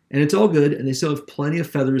 And it's all good, and they still have plenty of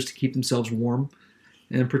feathers to keep themselves warm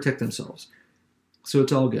and protect themselves. So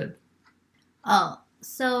it's all good. Oh,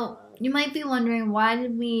 so you might be wondering, why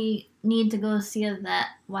did we need to go see a vet?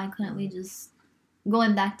 Why couldn't we just,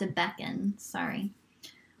 going back to Beckon, sorry.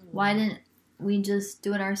 Why didn't we just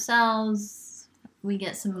do it ourselves? We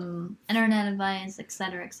get some internet advice,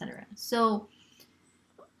 etc., etc. So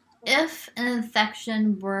if an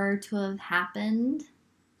infection were to have happened,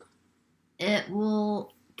 it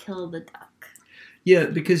will kill the duck. Yeah,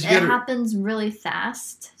 because it happens really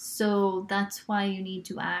fast, so that's why you need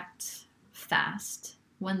to act fast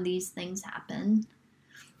when these things happen.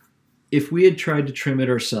 If we had tried to trim it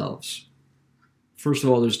ourselves, first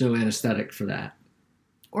of all, there's no anesthetic for that.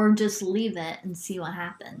 Or just leave it and see what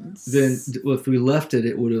happens. Then, if we left it,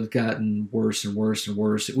 it would have gotten worse and worse and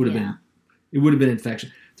worse. It would have been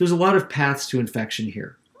infection. There's a lot of paths to infection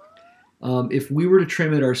here. If we were to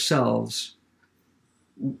trim it ourselves,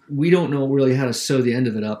 we don't know really how to sew the end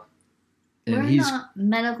of it up. And we're not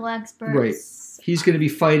medical experts. Right. He's going to be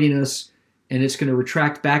fighting us, and it's going to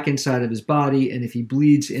retract back inside of his body. And if he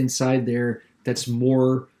bleeds inside there, that's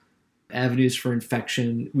more avenues for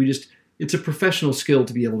infection. It's a professional skill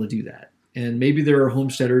to be able to do that. And maybe there are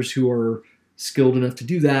homesteaders who are skilled enough to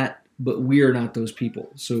do that, but we are not those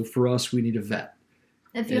people. So for us, we need a vet.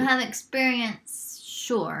 If you have experience,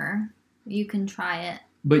 sure, you can try it.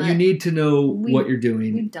 But you need to know what you're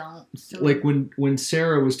doing. We don't. So. Like when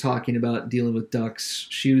Sarah was talking about dealing with ducks,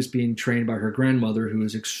 she was being trained by her grandmother, who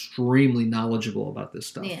is extremely knowledgeable about this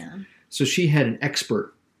stuff. Yeah. So she had an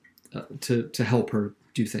expert to help her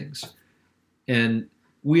do things. And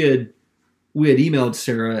we had emailed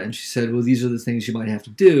Sarah, and she said, well, these are the things you might have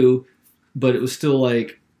to do. But it was still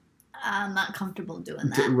like, I'm not comfortable doing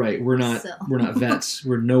that. Right. We're not vets.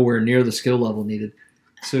 We're nowhere near the skill level needed.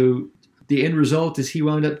 So the end result is he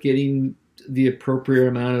wound up getting the appropriate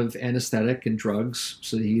amount of anesthetic and drugs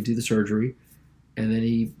so that he could do the surgery. And then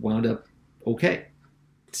he wound up okay.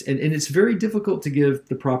 And it's very difficult to give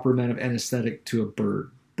the proper amount of anesthetic to a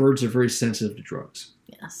bird. Birds are very sensitive to drugs.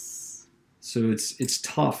 Yes. So it's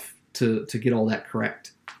tough to get all that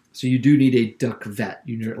correct. So you do need a duck vet.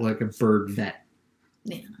 You know, like a bird vet.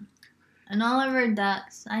 Yeah. And all of our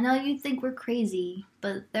ducks, I know you think we're crazy,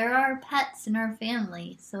 but there are pets in our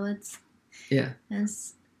family, so it's... Yeah.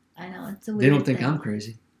 I know, it's a weird They don't think thing. I'm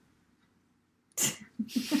crazy.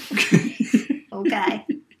 Okay.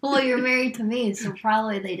 Well, you're married to me, so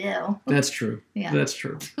probably they do. That's true. Yeah. That's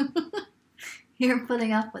true. You're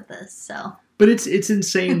putting up with this, so... But it's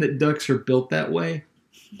insane that ducks are built that way.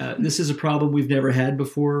 This is a problem we've never had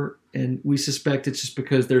before, and we suspect it's just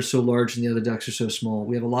because they're so large and the other ducks are so small.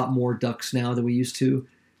 We have a lot more ducks now than we used to,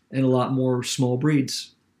 and a lot more small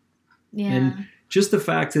breeds. Yeah. And just the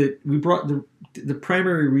fact that we brought the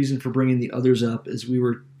primary reason for bringing the others up is we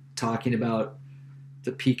were talking about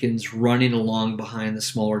the pecans running along behind the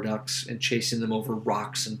smaller ducks and chasing them over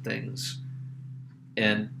rocks and things.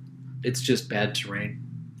 And it's just bad terrain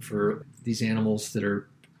for these animals that are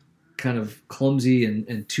kind of clumsy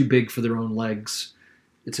and too big for their own legs.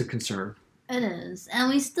 It's a concern. It is. And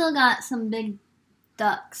we still got some big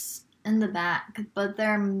ducks in the back, but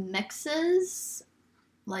they're mixes.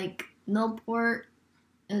 Like Millport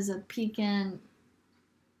is a Pekin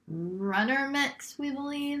runner mix, we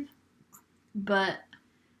believe. But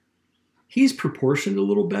he's proportioned a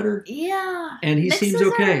little better. Yeah. And he seems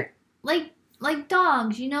okay. Like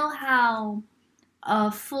dogs, you know how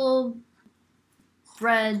a full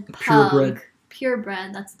bred pug,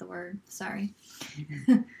 purebred, that's the word, sorry.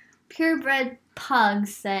 Purebred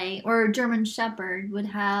pugs, say, or a German Shepherd would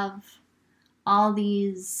have all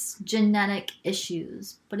these genetic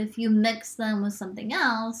issues. But if you mix them with something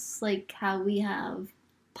else, like how we have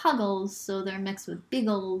puggles, so they're mixed with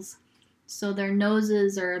beagles, so their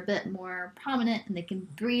noses are a bit more prominent and they can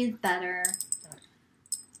breathe better.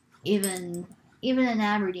 Even in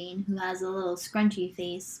Aberdeen, who has a little scrunchy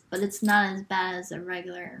face, but it's not as bad as a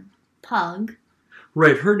regular pug.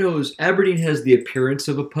 Right, her nose, Aberdeen has the appearance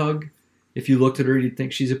of a pug. If you looked at her, you'd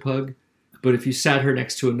think she's a pug. But if you sat her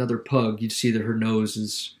next to another pug, you'd see that her nose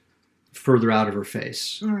is further out of her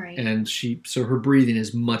face. Right. And so her breathing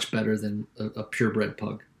is much better than a purebred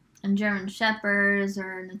pug. And German Shepherds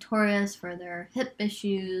are notorious for their hip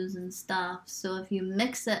issues and stuff. So if you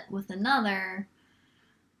mix it with another,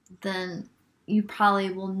 then you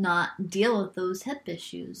probably will not deal with those hip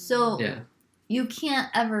issues. So you can't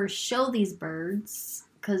ever show these birds,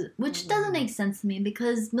 which doesn't make sense to me,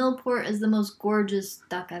 because Millport is the most gorgeous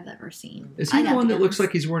duck I've ever seen. Is he the one that looks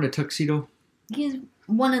like he's wearing a tuxedo? He's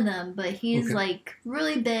one of them, but he's like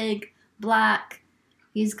really big, black.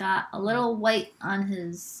 He's got a little white on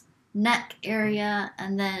his neck area,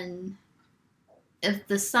 and then if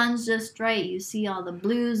the sun's just right, you see all the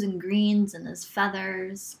blues and greens in his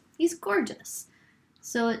feathers. He's gorgeous.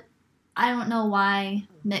 So I don't know why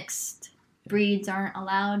mixed breeds aren't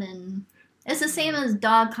allowed, and it's the same as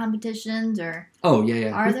dog competitions, or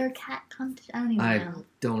are there cat competitions? I don't even know. I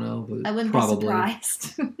don't know, but I wouldn't probably be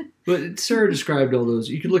surprised. But Sarah described all those.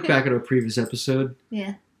 You can look back at our previous episode.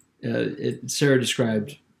 Yeah. Sarah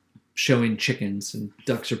described showing chickens, and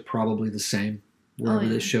ducks are probably the same wherever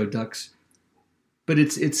they show ducks. But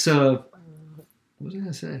it's what was I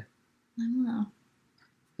gonna say? I don't know.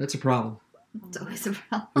 That's a problem. It's always a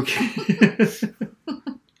problem. Okay.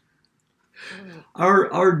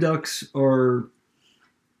 Our ducks are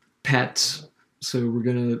pets, so we're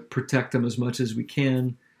gonna protect them as much as we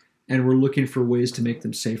can, and we're looking for ways to make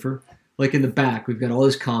them safer. Like in the back, we've got all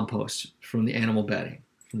this compost from the animal bedding,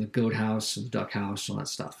 from the goat house and duck house, and all that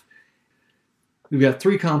stuff. We've got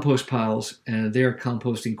 3 compost piles, and they are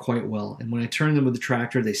composting quite well. And when I turn them with the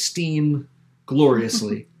tractor, they steam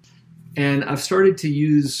gloriously. And I've started to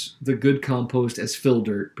use the good compost as fill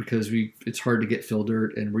dirt because it's hard to get fill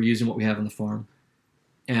dirt, and we're using what we have on the farm.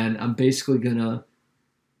 And I'm basically going to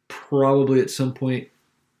probably at some point,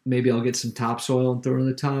 maybe I'll get some topsoil and throw it on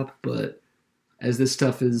the top. But as this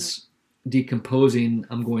stuff is decomposing,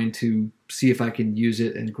 I'm going to see if I can use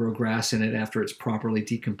it and grow grass in it after it's properly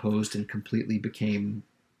decomposed and completely became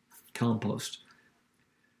compost.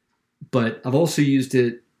 But I've also used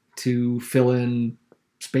it to fill in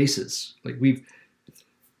spaces. Like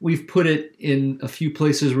we've put it in a few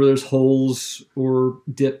places where there's holes or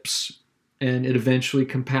dips, and it eventually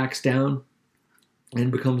compacts down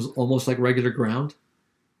and becomes almost like regular ground,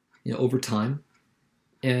 over time.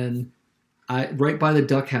 And right by the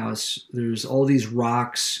duck house, there's all these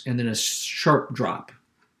rocks and then a sharp drop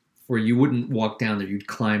where you wouldn't walk down there, you'd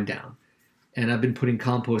climb down. And I've been putting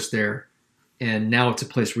compost there, and now it's a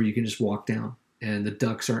place where you can just walk down, and the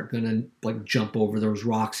ducks aren't going to like jump over those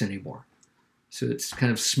rocks anymore. So it's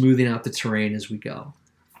kind of smoothing out the terrain as we go.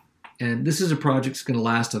 And this is a project that's going to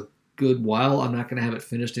last a good while. I'm not going to have it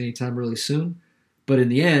finished anytime really soon. But in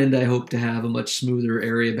the end, I hope to have a much smoother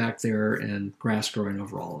area back there and grass growing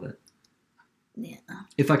over all of it. Yeah.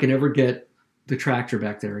 If I can ever get the tractor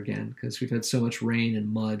back there again, because we've had so much rain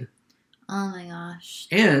and mud. Oh my gosh.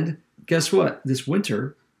 And guess what? This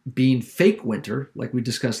winter, being fake winter, like we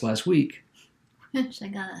discussed last week, Wish I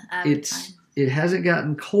got it advertised. It hasn't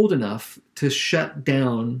gotten cold enough to shut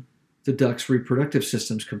down the ducks' reproductive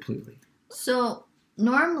systems completely. So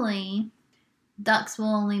normally, ducks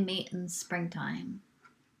will only mate in springtime.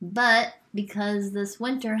 But because this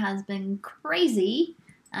winter has been crazy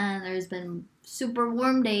and there's been super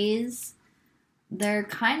warm days, they're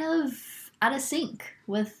kind of out of sync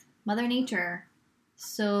with Mother Nature.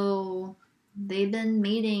 So they've been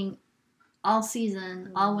mating all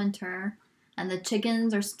season, all winter, and the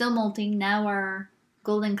chickens are still molting. Now our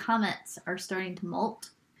golden comets are starting to molt.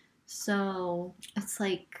 So it's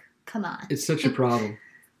like, come on. It's such a problem.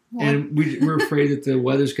 And we're afraid that the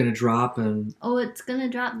weather's going to drop, and it's going to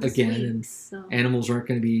drop this again, week, and so animals aren't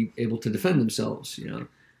going to be able to defend themselves,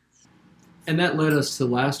 And that led us to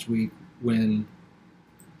last week when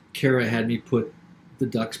Kara had me put the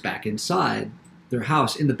ducks back inside their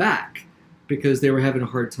house in the back because they were having a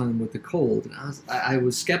hard time with the cold. And I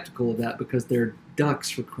was skeptical of that because they're ducks,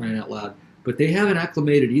 for crying out loud. But they haven't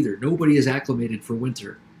acclimated either. Nobody is acclimated for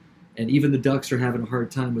winter. And even the ducks are having a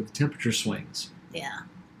hard time with the temperature swings. Yeah.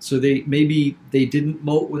 So maybe they didn't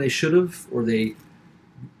molt when they should have, or they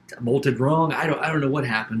molted wrong. I don't know what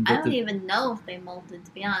happened. But I don't even know if they molted,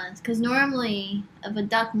 to be honest. Because normally, if a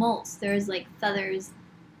duck molts, there's like feathers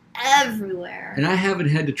everywhere. And I haven't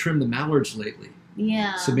had to trim the mallards lately.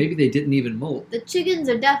 Yeah. So maybe they didn't even molt. The chickens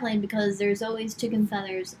are definitely, because there's always chicken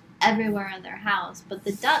feathers everywhere in their house. But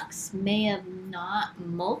the ducks may have not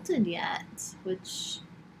molted yet, which...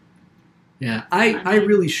 Yeah, I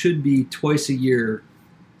really should be twice a year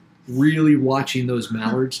really watching those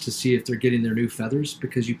mallards to see if they're getting their new feathers,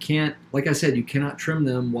 because you can't, like I said, you cannot trim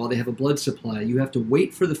them while they have a blood supply. You have to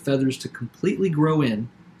wait for the feathers to completely grow in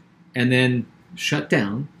and then shut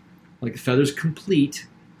down, like the feathers complete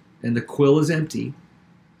and the quill is empty.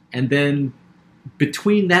 And then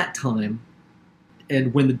between that time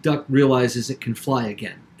and when the duck realizes it can fly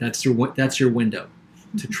again, that's your window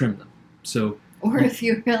to trim them. So, or if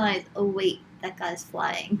you realize, oh wait, that guy's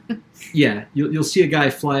flying. Yeah, you'll see a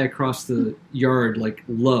guy fly across the yard like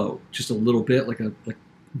low, just a little bit, like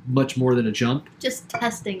much more than a jump. Just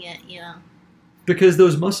testing it, Because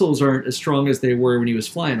those muscles aren't as strong as they were when he was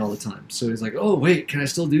flying all the time. So he's like, oh wait, can I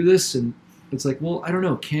still do this? And it's like, well, I don't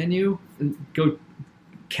know, can you? And go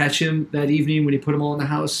catch him that evening when you put him all in the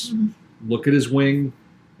house, look at his wing,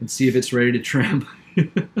 and see if it's ready to trim.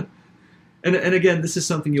 And again, this is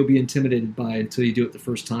something you'll be intimidated by until you do it the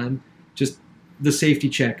first time. Just the safety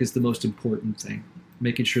check is the most important thing.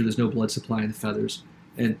 Making sure there's no blood supply in the feathers.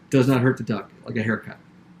 And does not hurt the duck, like a haircut.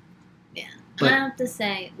 Yeah. But I have to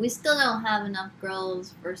say, we still don't have enough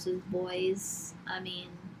girls versus boys. I mean...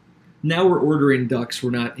 Now we're ordering ducks. We're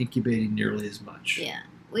not incubating nearly as much. Yeah.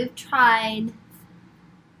 we've tried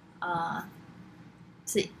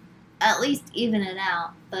to at least even it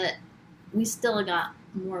out, but we still got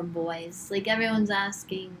more boys. Like, everyone's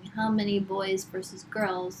asking how many boys versus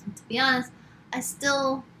girls. And to be honest, I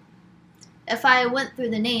still, if I went through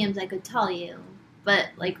the names, I could tell you. But,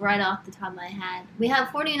 like, right off the top of my head, we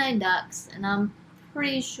have 49 ducks, and I'm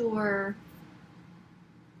pretty sure,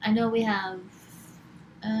 I know we have,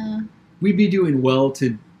 We'd be doing well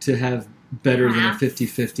to have better half. than a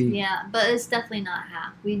 50-50. Yeah, but it's definitely not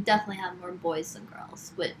half. We definitely have more boys than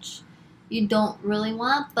girls, which you don't really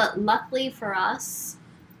want. But luckily for us,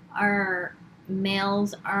 our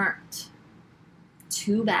males aren't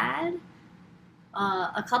too bad.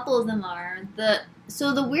 A couple of them are.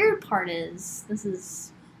 So the weird part is, this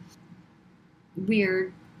is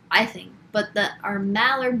weird, I think, but that our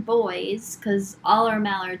mallard boys, because all our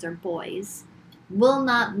mallards are boys, will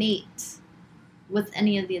not mate with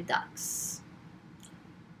any of the ducks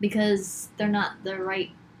because they're not the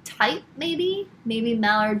right type. Maybe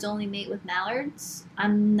mallards only mate with mallards.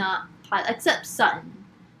 I'm not except Sutton.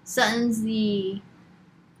 Sutton's he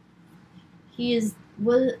is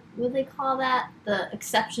what they call that, the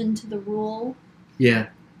exception to the rule. Yeah.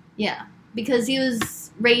 Because he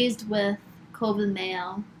was raised with Coven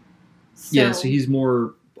male. So he's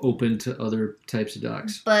more open to other types of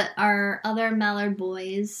ducks. But our other mallard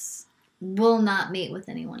boys will not mate with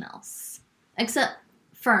anyone else. Except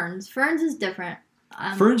Ferns. Ferns is different.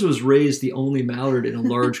 Ferns was raised the only mallard in a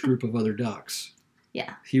large group of other ducks.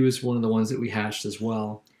 Yeah. He was one of the ones that we hatched as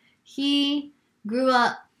well. He grew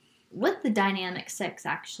up with the Dynamic Six,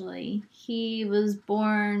 actually. He was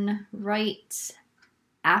born right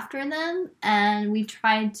after them, and we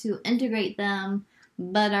tried to integrate them,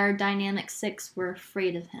 but our Dynamic Six were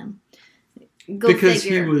afraid of him. Because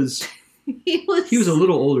figure. he was a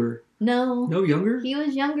little older. No, younger? He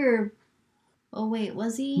was younger. Oh wait,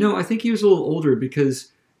 was he? No, I think he was a little older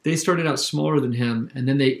because they started out smaller than him and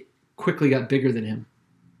then they quickly got bigger than him.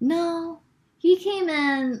 No, he came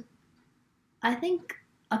in, I think,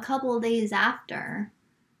 a couple of days after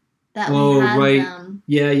that we had them.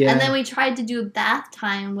 Yeah. And then we tried to do bath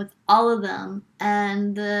time with all of them,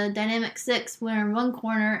 and the Dynamic Six were in one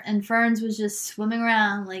corner, and Ferns was just swimming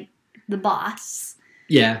around like the boss.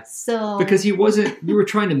 Yeah. So because he wasn't, we were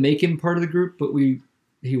trying to make him part of the group, but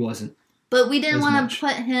he wasn't. But we didn't want to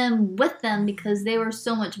put him with them because they were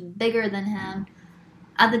so much bigger than him.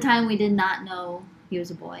 At the time, we did not know he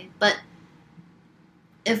was a boy. But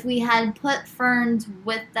if we had put Ferns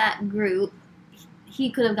with that group, he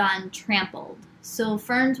could have gotten trampled. So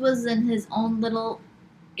Ferns was in his own little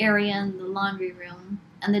area in the laundry room,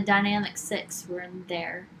 and the Dynamic Six were in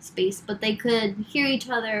their space. But they could hear each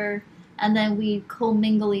other, and then we'd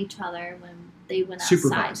commingle each other when they went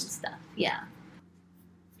outside and stuff. Yeah.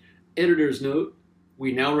 Editor's note,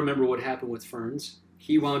 we now remember what happened with Ferns.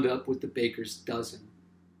 He wound up with the baker's dozen.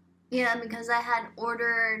 Yeah, because I had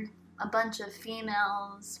ordered a bunch of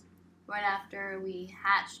females right after we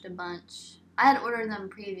hatched a bunch. I had ordered them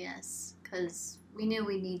previous because we knew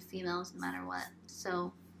we'd need females no matter what.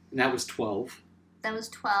 So And that was 12. That was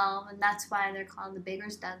 12, and that's why they're called the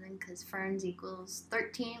baker's dozen, because Ferns equals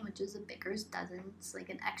 13, which is a baker's dozen. It's like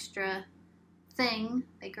an extra thing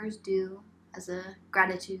bakers do as a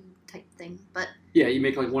gratitude type thing. But yeah, you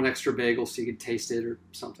make like one extra bagel so you could taste it or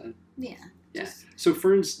something. Yeah. Yeah. So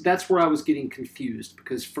Ferns, that's where I was getting confused,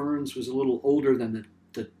 because Ferns was a little older than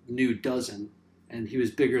the new dozen, and he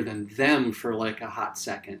was bigger than them for like a hot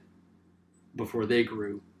second before they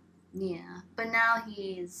grew. Yeah, but now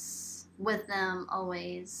he's with them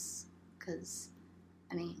always, because,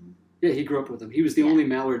 I mean... Yeah, he grew up with them. He was the only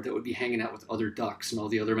mallard that would be hanging out with other ducks, and all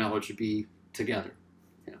the other mallards would be together.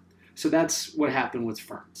 Yeah. So that's what happened with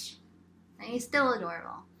Ferns. And he's still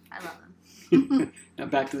adorable. I love him. Now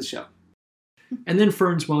back to the show. And then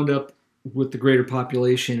Ferns wound up with the greater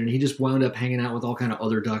population, and he just wound up hanging out with all kind of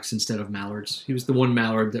other ducks instead of mallards. He was the one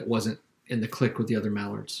mallard that wasn't in the clique with the other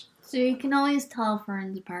mallards. So you can always tell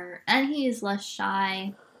Ferns apart. And he is less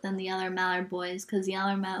shy than the other mallard boys, because the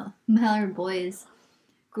other mallard boys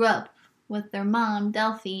grew up with their mom,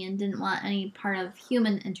 Delphi, and didn't want any part of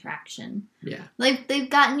human interaction. Yeah. Like, they've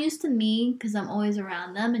gotten used to me, because I'm always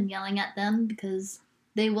around them and yelling at them, because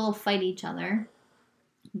they will fight each other.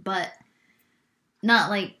 But not,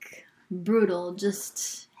 like, brutal,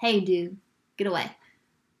 just, hey, dude, get away,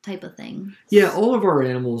 type of thing. Yeah, all of our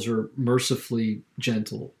animals are mercifully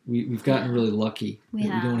gentle. We've gotten really lucky. We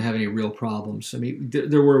don't have any real problems. I mean,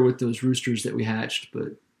 there were with those roosters that we hatched,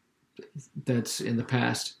 but that's in the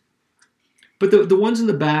past. But the ones in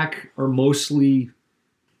the back are mostly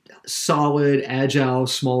solid, agile,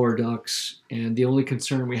 smaller ducks, and the only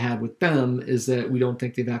concern we have with them is that we don't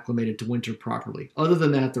think they've acclimated to winter properly. Other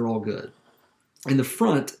than that, they're all good. In the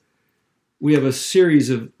front, we have a series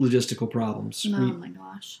of logistical problems. Oh my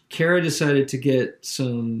gosh. Kara decided to get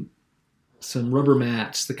some rubber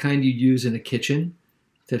mats, the kind you use in a kitchen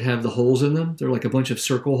that have the holes in them. They're like a bunch of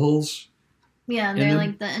circle holes. Yeah, they're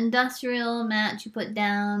like the industrial mats you put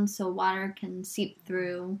down so water can seep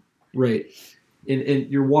through. Right. And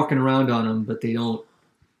you're walking around on them, but they don't.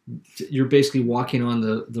 You're basically walking on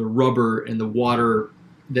the rubber, and the water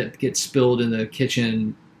that gets spilled in the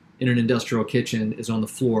kitchen, in an industrial kitchen, is on the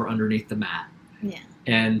floor underneath the mat. Yeah.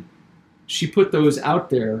 And she put those out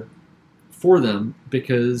there for them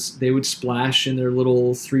because they would splash in their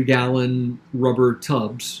little 3-gallon rubber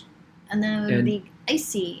tubs. And then it would be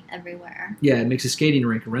icy everywhere. Yeah, it makes a skating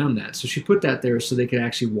rink around that. So she put that there so they could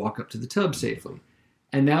actually walk up to the tub safely.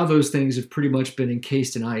 And now those things have pretty much been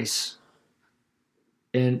encased in ice.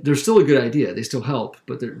 And they're still a good idea. They still help,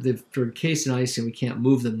 but they're encased in ice and we can't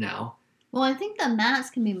move them now. Well, I think the mats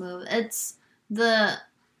can be moved. It's the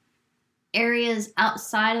areas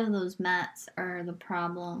outside of those mats are the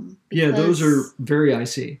problem. Yeah, those are very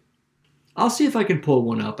icy. I'll see if I can pull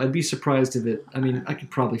one up. I'd be surprised if it... I mean, I could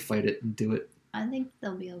probably fight it and do it. I think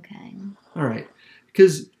they'll be okay. All right.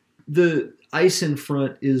 Because the ice in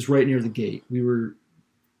front is right near the gate.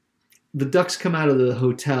 The ducks come out of the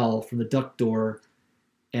hotel from the duck door,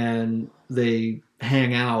 and they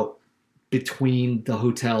hang out between the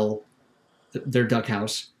hotel, their duck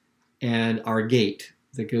house, and our gate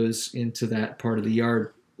that goes into that part of the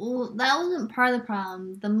yard. Well, that wasn't part of the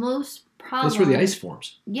problem. The most problem... That's where the ice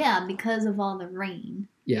forms. Yeah, because of all the rain.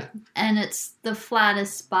 Yeah. And it's the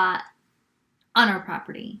flattest spot on our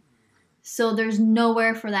property. So there's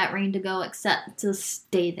nowhere for that rain to go except to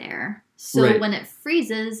stay there. So when it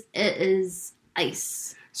freezes, it is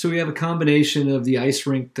ice. So we have a combination of the ice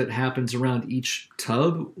rink that happens around each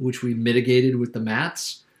tub, which we mitigated with the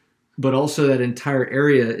mats, but also that entire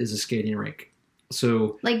area is a skating rink.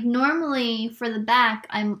 So like normally for the back,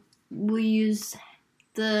 we use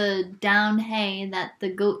the down hay that the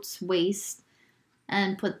goats waste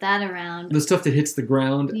and put that around. The stuff that hits the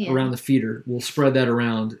ground around the feeder, we'll spread that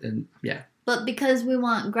around and yeah. But because we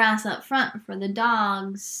want grass up front for the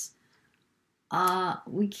dogs,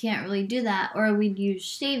 we can't really do that. Or we'd use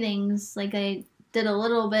shavings, like I did a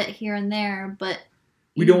little bit here and there, but...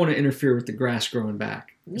 We don't want to interfere with the grass growing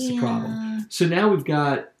back. That's the problem. So now we've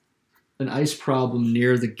got an ice problem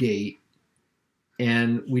near the gate,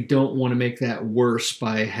 and we don't want to make that worse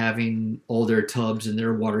by having all their tubs and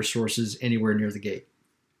their water sources anywhere near the gate,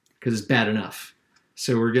 because it's bad enough.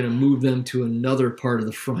 So we're going to move them to another part of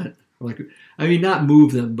the front. Not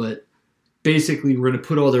move them, but basically we're going to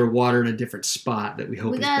put all their water in a different spot that we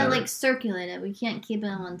hope is better. We got to circulate it. We can't keep it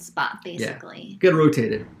in one spot, basically. Yeah. Got to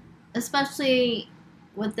rotate it. Especially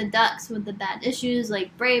with the ducks with the bad issues,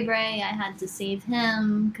 like Bray Bray, I had to save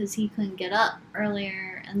him because he couldn't get up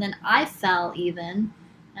earlier. And then I fell even,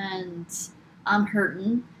 and I'm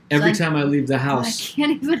hurting. Every time I leave the house. I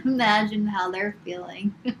can't even imagine how they're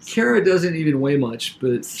feeling. Kara doesn't even weigh much,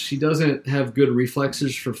 but she doesn't have good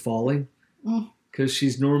reflexes for falling. Because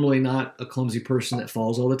she's normally not a clumsy person that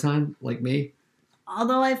falls all the time, like me.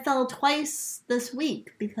 Although I fell twice this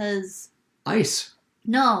week because... Ice.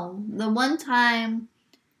 No, the one time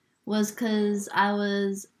was because I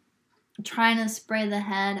was trying to spray the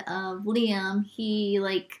head of Liam. He,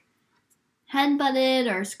 head-butted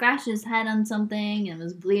or scratched his head on something and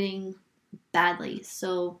was bleeding badly.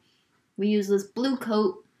 So we used this blue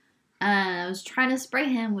coat, and I was trying to spray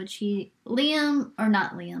him,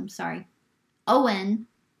 Owen.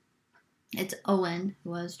 It's Owen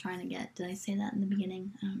who I was trying to get. Did I say that in the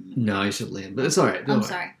beginning? I don't know. No, you said Liam, but it's all right. I'm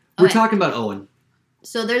sorry. We're talking about Owen.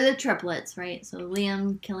 So they're the triplets, right? So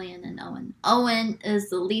Liam, Killian, and Owen. Owen is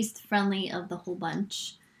the least friendly of the whole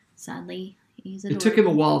bunch, sadly. It took him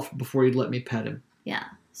a while before he'd let me pet him. Yeah.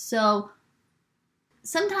 So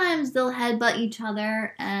sometimes they'll headbutt each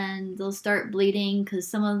other and they'll start bleeding because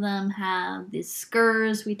some of them have these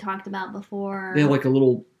scurs we talked about before. They have like a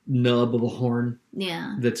little nub of a horn.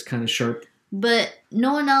 Yeah. That's kind of sharp. But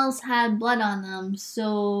no one else had blood on them,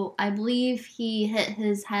 so I believe he hit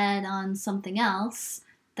his head on something else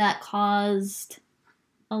that caused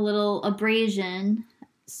a little abrasion.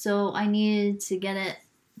 So I needed to get it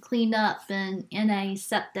cleaned up and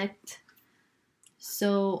antiseptic.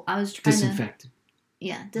 So I was trying disinfected.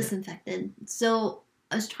 Disinfected. Yeah. So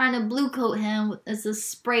I was trying to blue coat him with this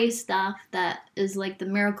spray stuff that is like the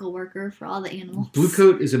miracle worker for all the animals. Blue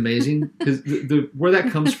coat is amazing because where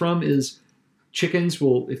that comes from is chickens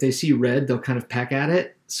will, if they see red, they'll kind of peck at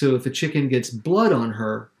it. So if a chicken gets blood on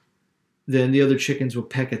her, then the other chickens will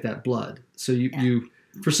peck at that blood. So you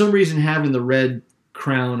for some reason, having the red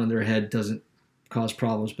crown on their head doesn't cause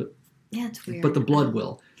problems, but Yeah, it's weird. but the blood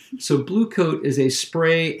will. So Blue Coat is a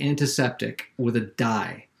spray antiseptic with a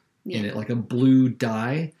dye in it, like a blue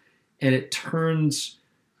dye, and it turns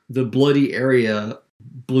the bloody area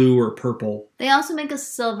blue or purple. They also make a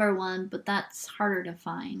silver one, but that's harder to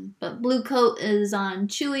find. But Blue Coat is on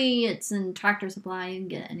Chewy. It's in Tractor Supply. You can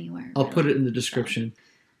get it anywhere. I'll put it in the description.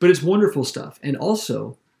 But it's wonderful stuff. And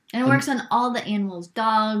also... And it works on all the animals.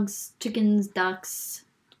 Dogs, chickens, ducks,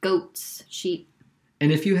 goats, sheep.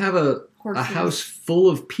 And if you have a house full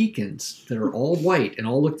of pecans that are all white and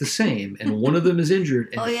all look the same, and one of them is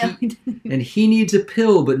injured, and, and he needs a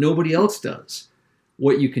pill, but nobody else does,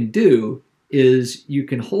 what you can do is you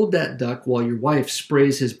can hold that duck while your wife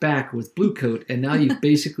sprays his back with Blue Coat, and now you've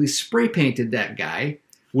basically spray painted that guy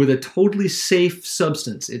with a totally safe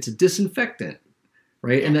substance. It's a disinfectant,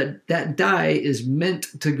 right? And that dye is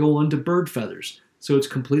meant to go onto bird feathers. So it's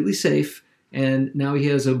completely safe, and now he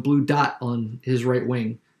has a blue dot on his right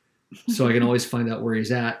wing. So I can always find out where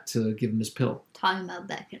he's at to give him his pill. Talking about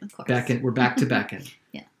Beckon, of course. Beckon, we're back to Beckon.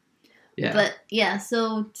 Yeah. But yeah,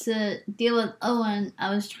 so to deal with Owen,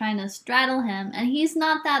 I was trying to straddle him, and he's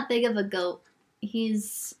not that big of a goat.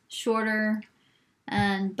 He's shorter,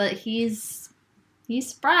 but he's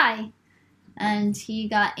spry, and he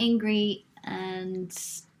got angry, and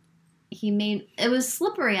it was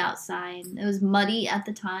slippery outside. It was muddy at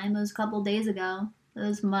the time. It was a couple days ago. It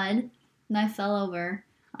was mud, and I fell over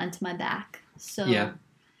onto my back. So yeah.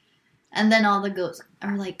 And then all the goats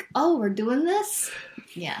are like, "Oh, we're doing this?"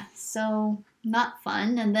 Yeah, so not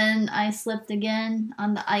fun. And then I slipped again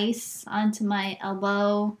on the ice onto my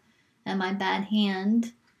elbow and my bad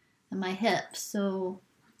hand and my hip. So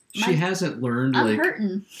she hasn't learned. I'm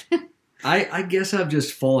hurting. I guess I've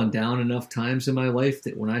just fallen down enough times in my life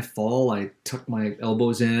that when I fall, I tuck my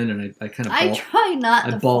elbows in and I kind of I try not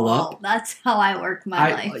to ball fall. up. That's how I work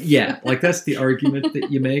my life. Yeah, like that's the argument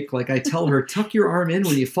that you make. Like I tell her, tuck your arm in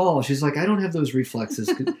when you fall. She's like, I don't have those reflexes.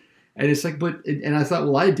 And it's like, and I thought,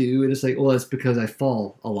 well, I do. And it's like, well, it's because I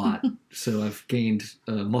fall a lot. So I've gained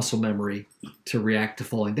muscle memory to react to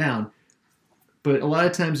falling down. But a lot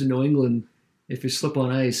of times in New England, if you slip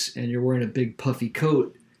on ice and you're wearing a big puffy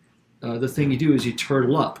coat, the thing you do is you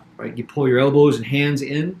turtle up, right? You pull your elbows and hands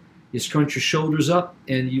in, you scrunch your shoulders up,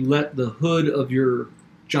 and you let the hood of your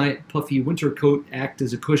giant puffy winter coat act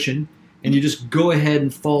as a cushion, and you just go ahead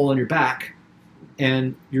and fall on your back,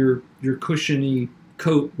 and your cushiony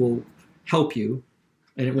coat will help you,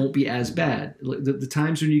 and it won't be as bad. The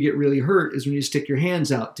times when you get really hurt is when you stick your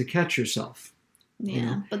hands out to catch yourself. Yeah, you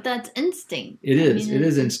know? But that's instinct. It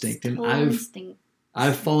is instinct, and instinct.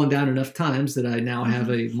 I've fallen down enough times that I now have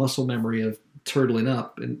a muscle memory of turtling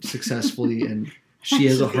up and successfully, and she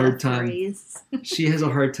has a hard time. She has a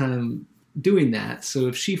hard time doing that. So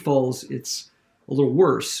if she falls, it's a little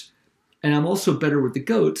worse. And I'm also better with the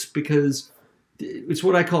goats because it's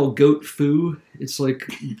what I call goat foo. It's like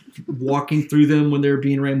walking through them when they're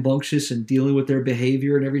being rambunctious and dealing with their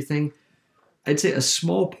behavior and everything. I'd say a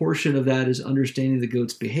small portion of that is understanding the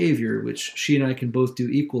goat's behavior, which she and I can both do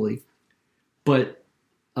equally. But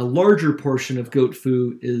a larger portion of goat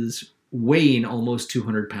foo is weighing almost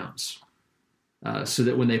 200 pounds. So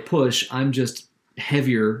that when they push, I'm just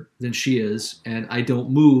heavier than she is, and I don't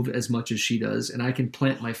move as much as she does, and I can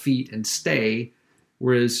plant my feet and stay,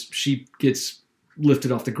 whereas she gets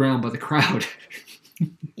lifted off the ground by the crowd.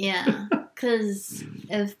 Yeah, because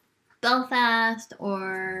if Belfast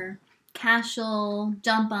or Cashel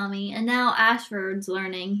jump on me, and now Ashford's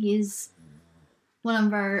learning, he's one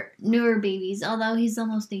of our newer babies, although he's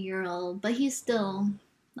almost a year old, but he's still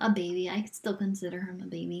a baby. I still consider him a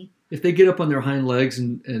baby. If they get up on their hind legs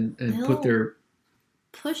and put their...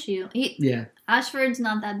 push you. Yeah. Ashford's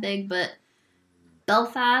not that big, but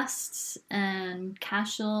Belfast and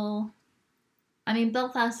Cashel... I mean,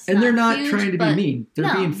 Belfast is and they're not huge, trying to be mean.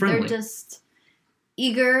 They're being friendly. They're just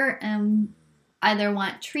eager and either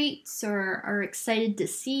want treats or are excited to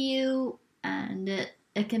see you, and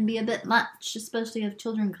it can be a bit much, especially if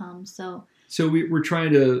children come. So we're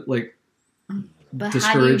trying to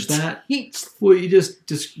discourage that.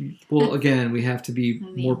 Well, again, we have to be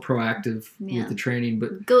more proactive with the training.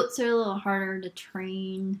 But goats are a little harder to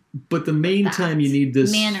train. But the main time you need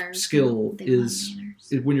this skill is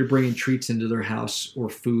when you're bringing treats into their house or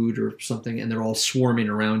food or something, and they're all swarming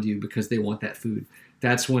around you because they want that food.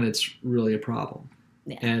 That's when it's really a problem.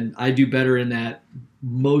 Yeah. And I do better in that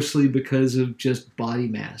mostly because of just body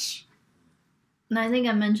mass. And I think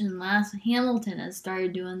I mentioned Hamilton has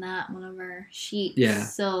started doing that, one of our sheep. Yeah.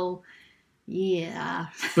 So, yeah.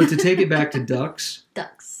 But to take it back to ducks.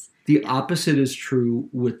 The opposite is true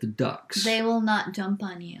with the ducks. They will not jump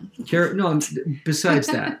on you. Kara, no, besides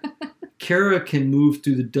that, Kara can move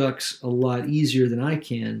through the ducks a lot easier than I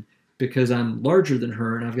can because I'm larger than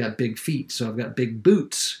her and I've got big feet, so I've got big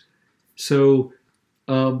boots. So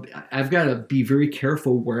I've got to be very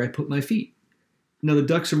careful where I put my feet. Now, the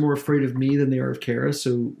ducks are more afraid of me than they are of Kara,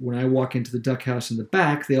 so when I walk into the duck house in the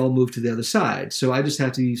back, they all move to the other side. So I just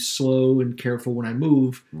have to be slow and careful when I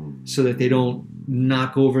move so that they don't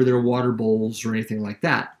knock over their water bowls or anything like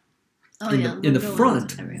that. Oh, in the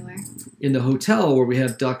front, everywhere. In the hotel where we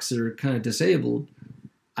have ducks that are kind of disabled,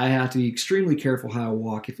 I have to be extremely careful how I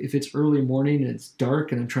walk. If it's early morning and it's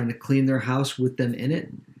dark and I'm trying to clean their house with them in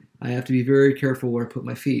it, I have to be very careful where I put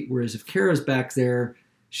my feet. Whereas if Kara's back there,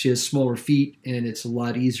 she has smaller feet, and it's a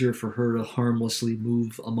lot easier for her to harmlessly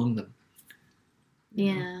move among them.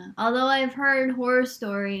 Yeah, although I've heard horror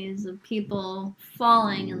stories of people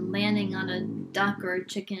falling and landing on a duck or a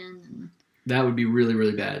chicken. And that would be really,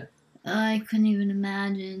 really bad. I couldn't even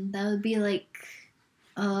imagine. That would be like,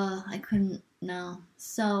 I couldn't, no.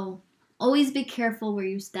 So, always be careful where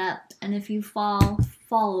you step, and if you fall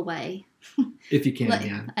away. If you can,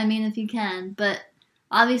 yeah. I mean, if you can, but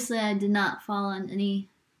obviously I did not fall on any...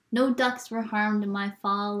 No ducks were harmed in my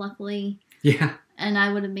fall, luckily. Yeah. And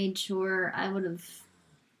I would have made sure I would have...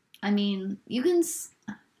 I mean, you can...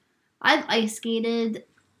 I've ice skated.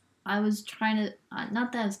 I was trying to...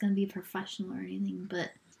 not that I was going to be professional or anything, but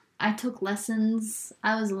I took lessons.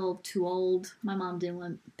 I was a little too old. My mom didn't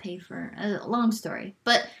want to pay for... A long story.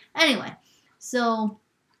 But anyway, so...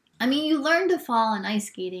 I mean, you learn to fall in ice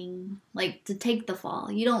skating, like, to take the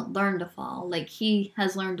fall. You don't learn to fall, like he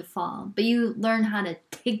has learned to fall. But you learn how to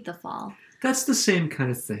take the fall. That's the same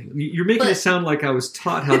kind of thing. You're making it sound like I was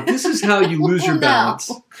taught how this is how you lose your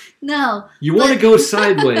balance. No. You want to go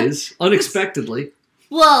sideways, unexpectedly.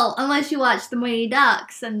 Well, unless you watch The Mighty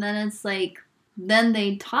Ducks, and then it's like, then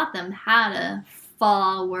they taught them how to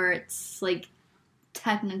fall where it's, like,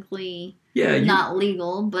 technically not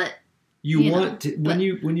legal, but... You want to when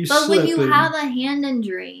you but slip when you have a hand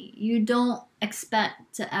injury, you don't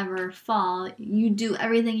expect to ever fall. You do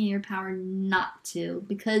everything in your power not to,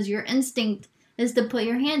 because your instinct is to put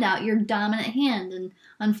your hand out, your dominant hand. And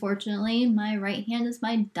unfortunately, my right hand is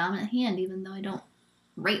my dominant hand, even though I don't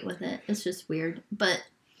write with it. It's just weird. But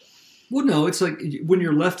well, no, it's like when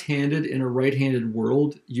you're left-handed in a right-handed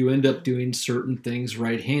world, you end up doing certain things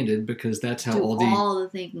right-handed because that's how all the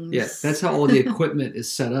things. Yeah, that's how all the equipment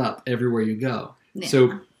is set up everywhere you go. Yeah.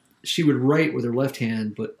 So she would write with her left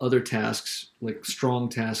hand, but other tasks, like strong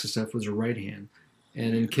tasks and stuff, was her right hand.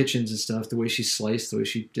 And in kitchens and stuff, the way she sliced, the way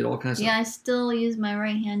she did all kinds of stuff. Yeah, I still use my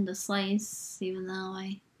right hand to slice, even though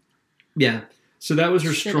I... Yeah, so that was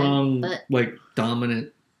her strong, like,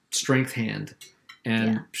 dominant strength hand.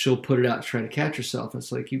 And she'll put it out to try to catch herself.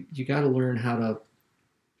 It's like, you got to learn how to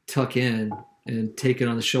tuck in and take it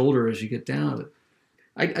on the shoulder as you get down.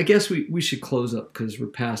 I guess we should close up because we're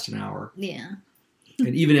past an hour. Yeah.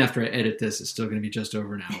 And even after I edit this, it's still going to be just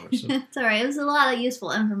over an hour. So. It's all right. It was a lot of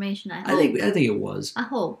useful information, I hope. I think it was. I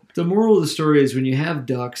hope. The moral of the story is when you have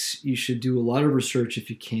ducks, you should do a lot of research if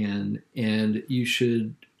you can. And you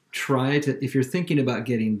should try to, if you're thinking about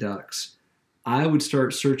getting ducks, I would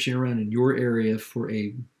start searching around in your area for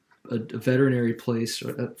a veterinary place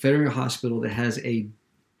or a veterinary hospital that has a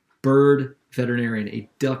bird veterinarian, a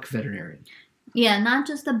duck veterinarian. Yeah, not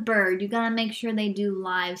just a bird. You got to make sure they do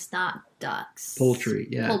livestock ducks. Poultry,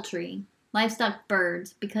 yeah. Poultry. Livestock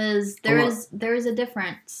birds, because there is a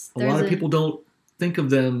difference. A lot of people don't think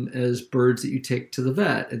of them as birds that you take to the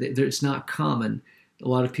vet. It's not common. A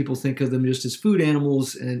lot of people think of them just as food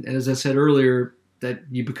animals, and as I said earlier, that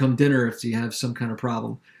you become dinner if you have some kind of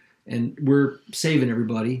problem. And we're saving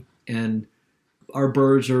everybody, and our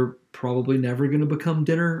birds are probably never going to become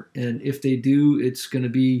dinner, and if they do, it's going to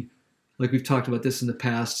be, like we've talked about this in the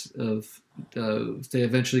past, of if they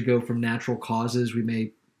eventually go from natural causes, we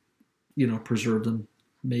may, preserve them,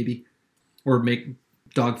 maybe, or make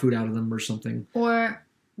dog food out of them or something. Or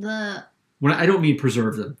the... When I don't mean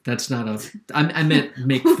preserve them. That's not a... I meant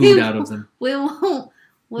make food out of them. We won't...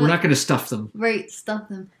 We're not going to stuff them. Right, stuff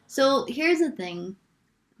them. So here's the thing.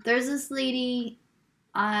 There's this lady,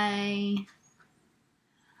 I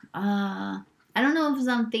don't know if it's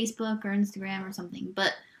on Facebook or Instagram or something,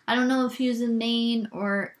 but I don't know if she's in Maine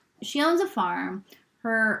or she owns a farm.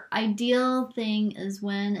 Her ideal thing is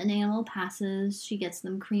when an animal passes, she gets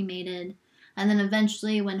them cremated. And then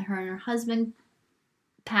eventually when her and her husband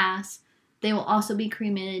pass, they will also be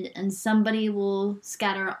cremated and somebody will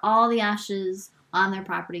scatter all the ashes on their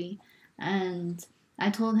property. And I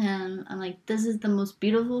told him, I'm like, this is the most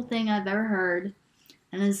beautiful thing I've ever heard,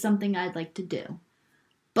 and it's something I'd like to do.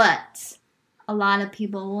 But a lot of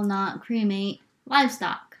people will not cremate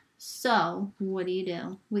livestock. So what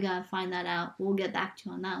do? We gotta find that out. We'll get back to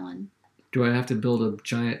you on that one. Do I have to build a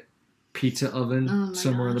giant pizza oven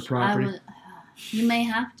somewhere on the property? You may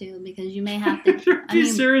have to, because you may have to. You're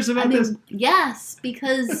serious about this? Yes,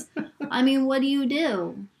 because what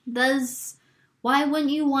do? Why wouldn't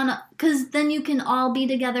you want to? Because then you can all be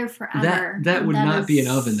together forever. That would not be an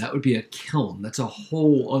oven. That would be a kiln. That's a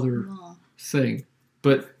whole other thing.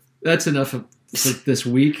 But that's enough for this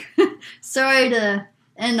week. Sorry to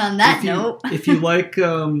end on that note. If you like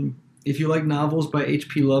novels by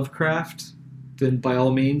H.P. Lovecraft, then by all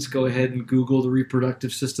means go ahead and Google the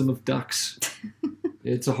reproductive system of ducks.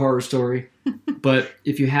 It's a horror story. But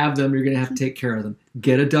if you have them, you're going to have to take care of them.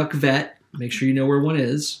 Get a duck vet. Make sure you know where one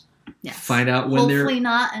is. Yes. Find out when Hopefully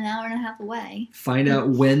not an hour and a half away. Find out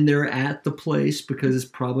when they're at the place, because it's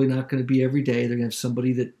probably not going to be every day. They're going to have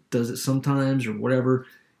somebody that does it sometimes or whatever.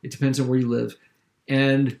 It depends on where you live.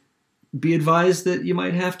 And be advised that you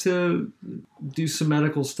might have to do some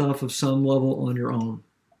medical stuff of some level on your own.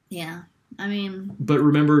 Yeah. But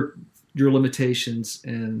remember your limitations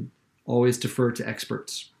and always defer to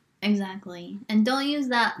experts. Exactly. And don't use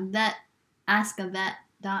that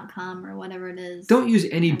askavet.com or whatever it is. Don't use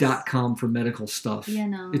any .com for medical stuff. Yeah,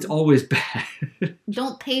 no. It's always bad.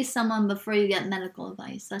 Don't pay someone before you get medical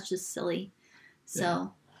advice. That's just silly. So. Yeah.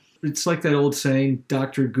 It's like that old saying,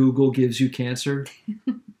 Dr. Google gives you cancer.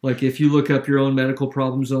 Like if you look up your own medical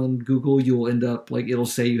problems on Google, you'll end up it'll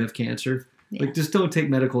say you have cancer. Yeah. Just don't take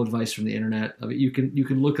medical advice from the internet. You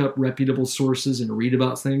can look up reputable sources and read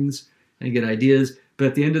about things and get ideas. But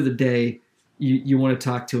at the end of the day, you want to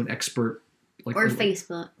talk to an expert. Or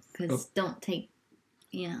Facebook, because don't take,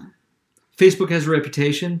 Facebook has a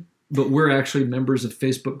reputation, but we're actually members of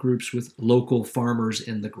Facebook groups with local farmers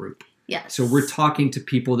in the group. Yes. So we're talking to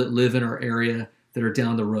people that live in our area that are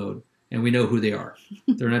down the road, and we know who they are.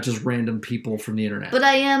 They're not just random people from the internet. But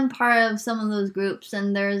I am part of some of those groups,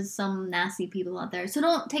 and there's some nasty people out there. So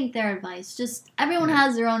don't take their advice. Just everyone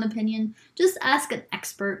has their own opinion. Just ask an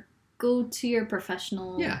expert. Go to your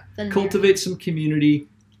professional. Yeah. Cultivate some community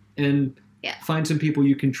and find some people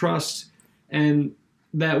you can trust. And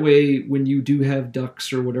that way, when you do have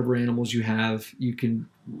ducks or whatever animals you have, you can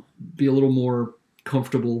be a little more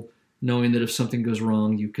comfortable knowing that if something goes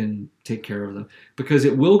wrong, you can take care of them. Because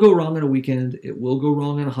it will go wrong on a weekend. It will go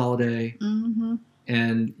wrong on a holiday. Mm-hmm.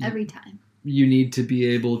 And every time. You need to be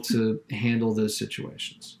able to handle those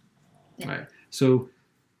situations. Yeah. All right. So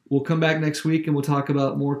we'll come back next week and we'll talk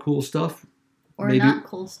about more cool stuff. Or not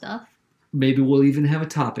cool stuff. Maybe we'll even have a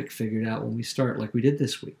topic figured out when we start, like we did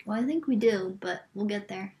this week. Well, I think we do, but we'll get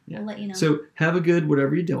there. Yeah. We'll let you know. So have a good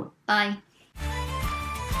whatever you're doing. Bye.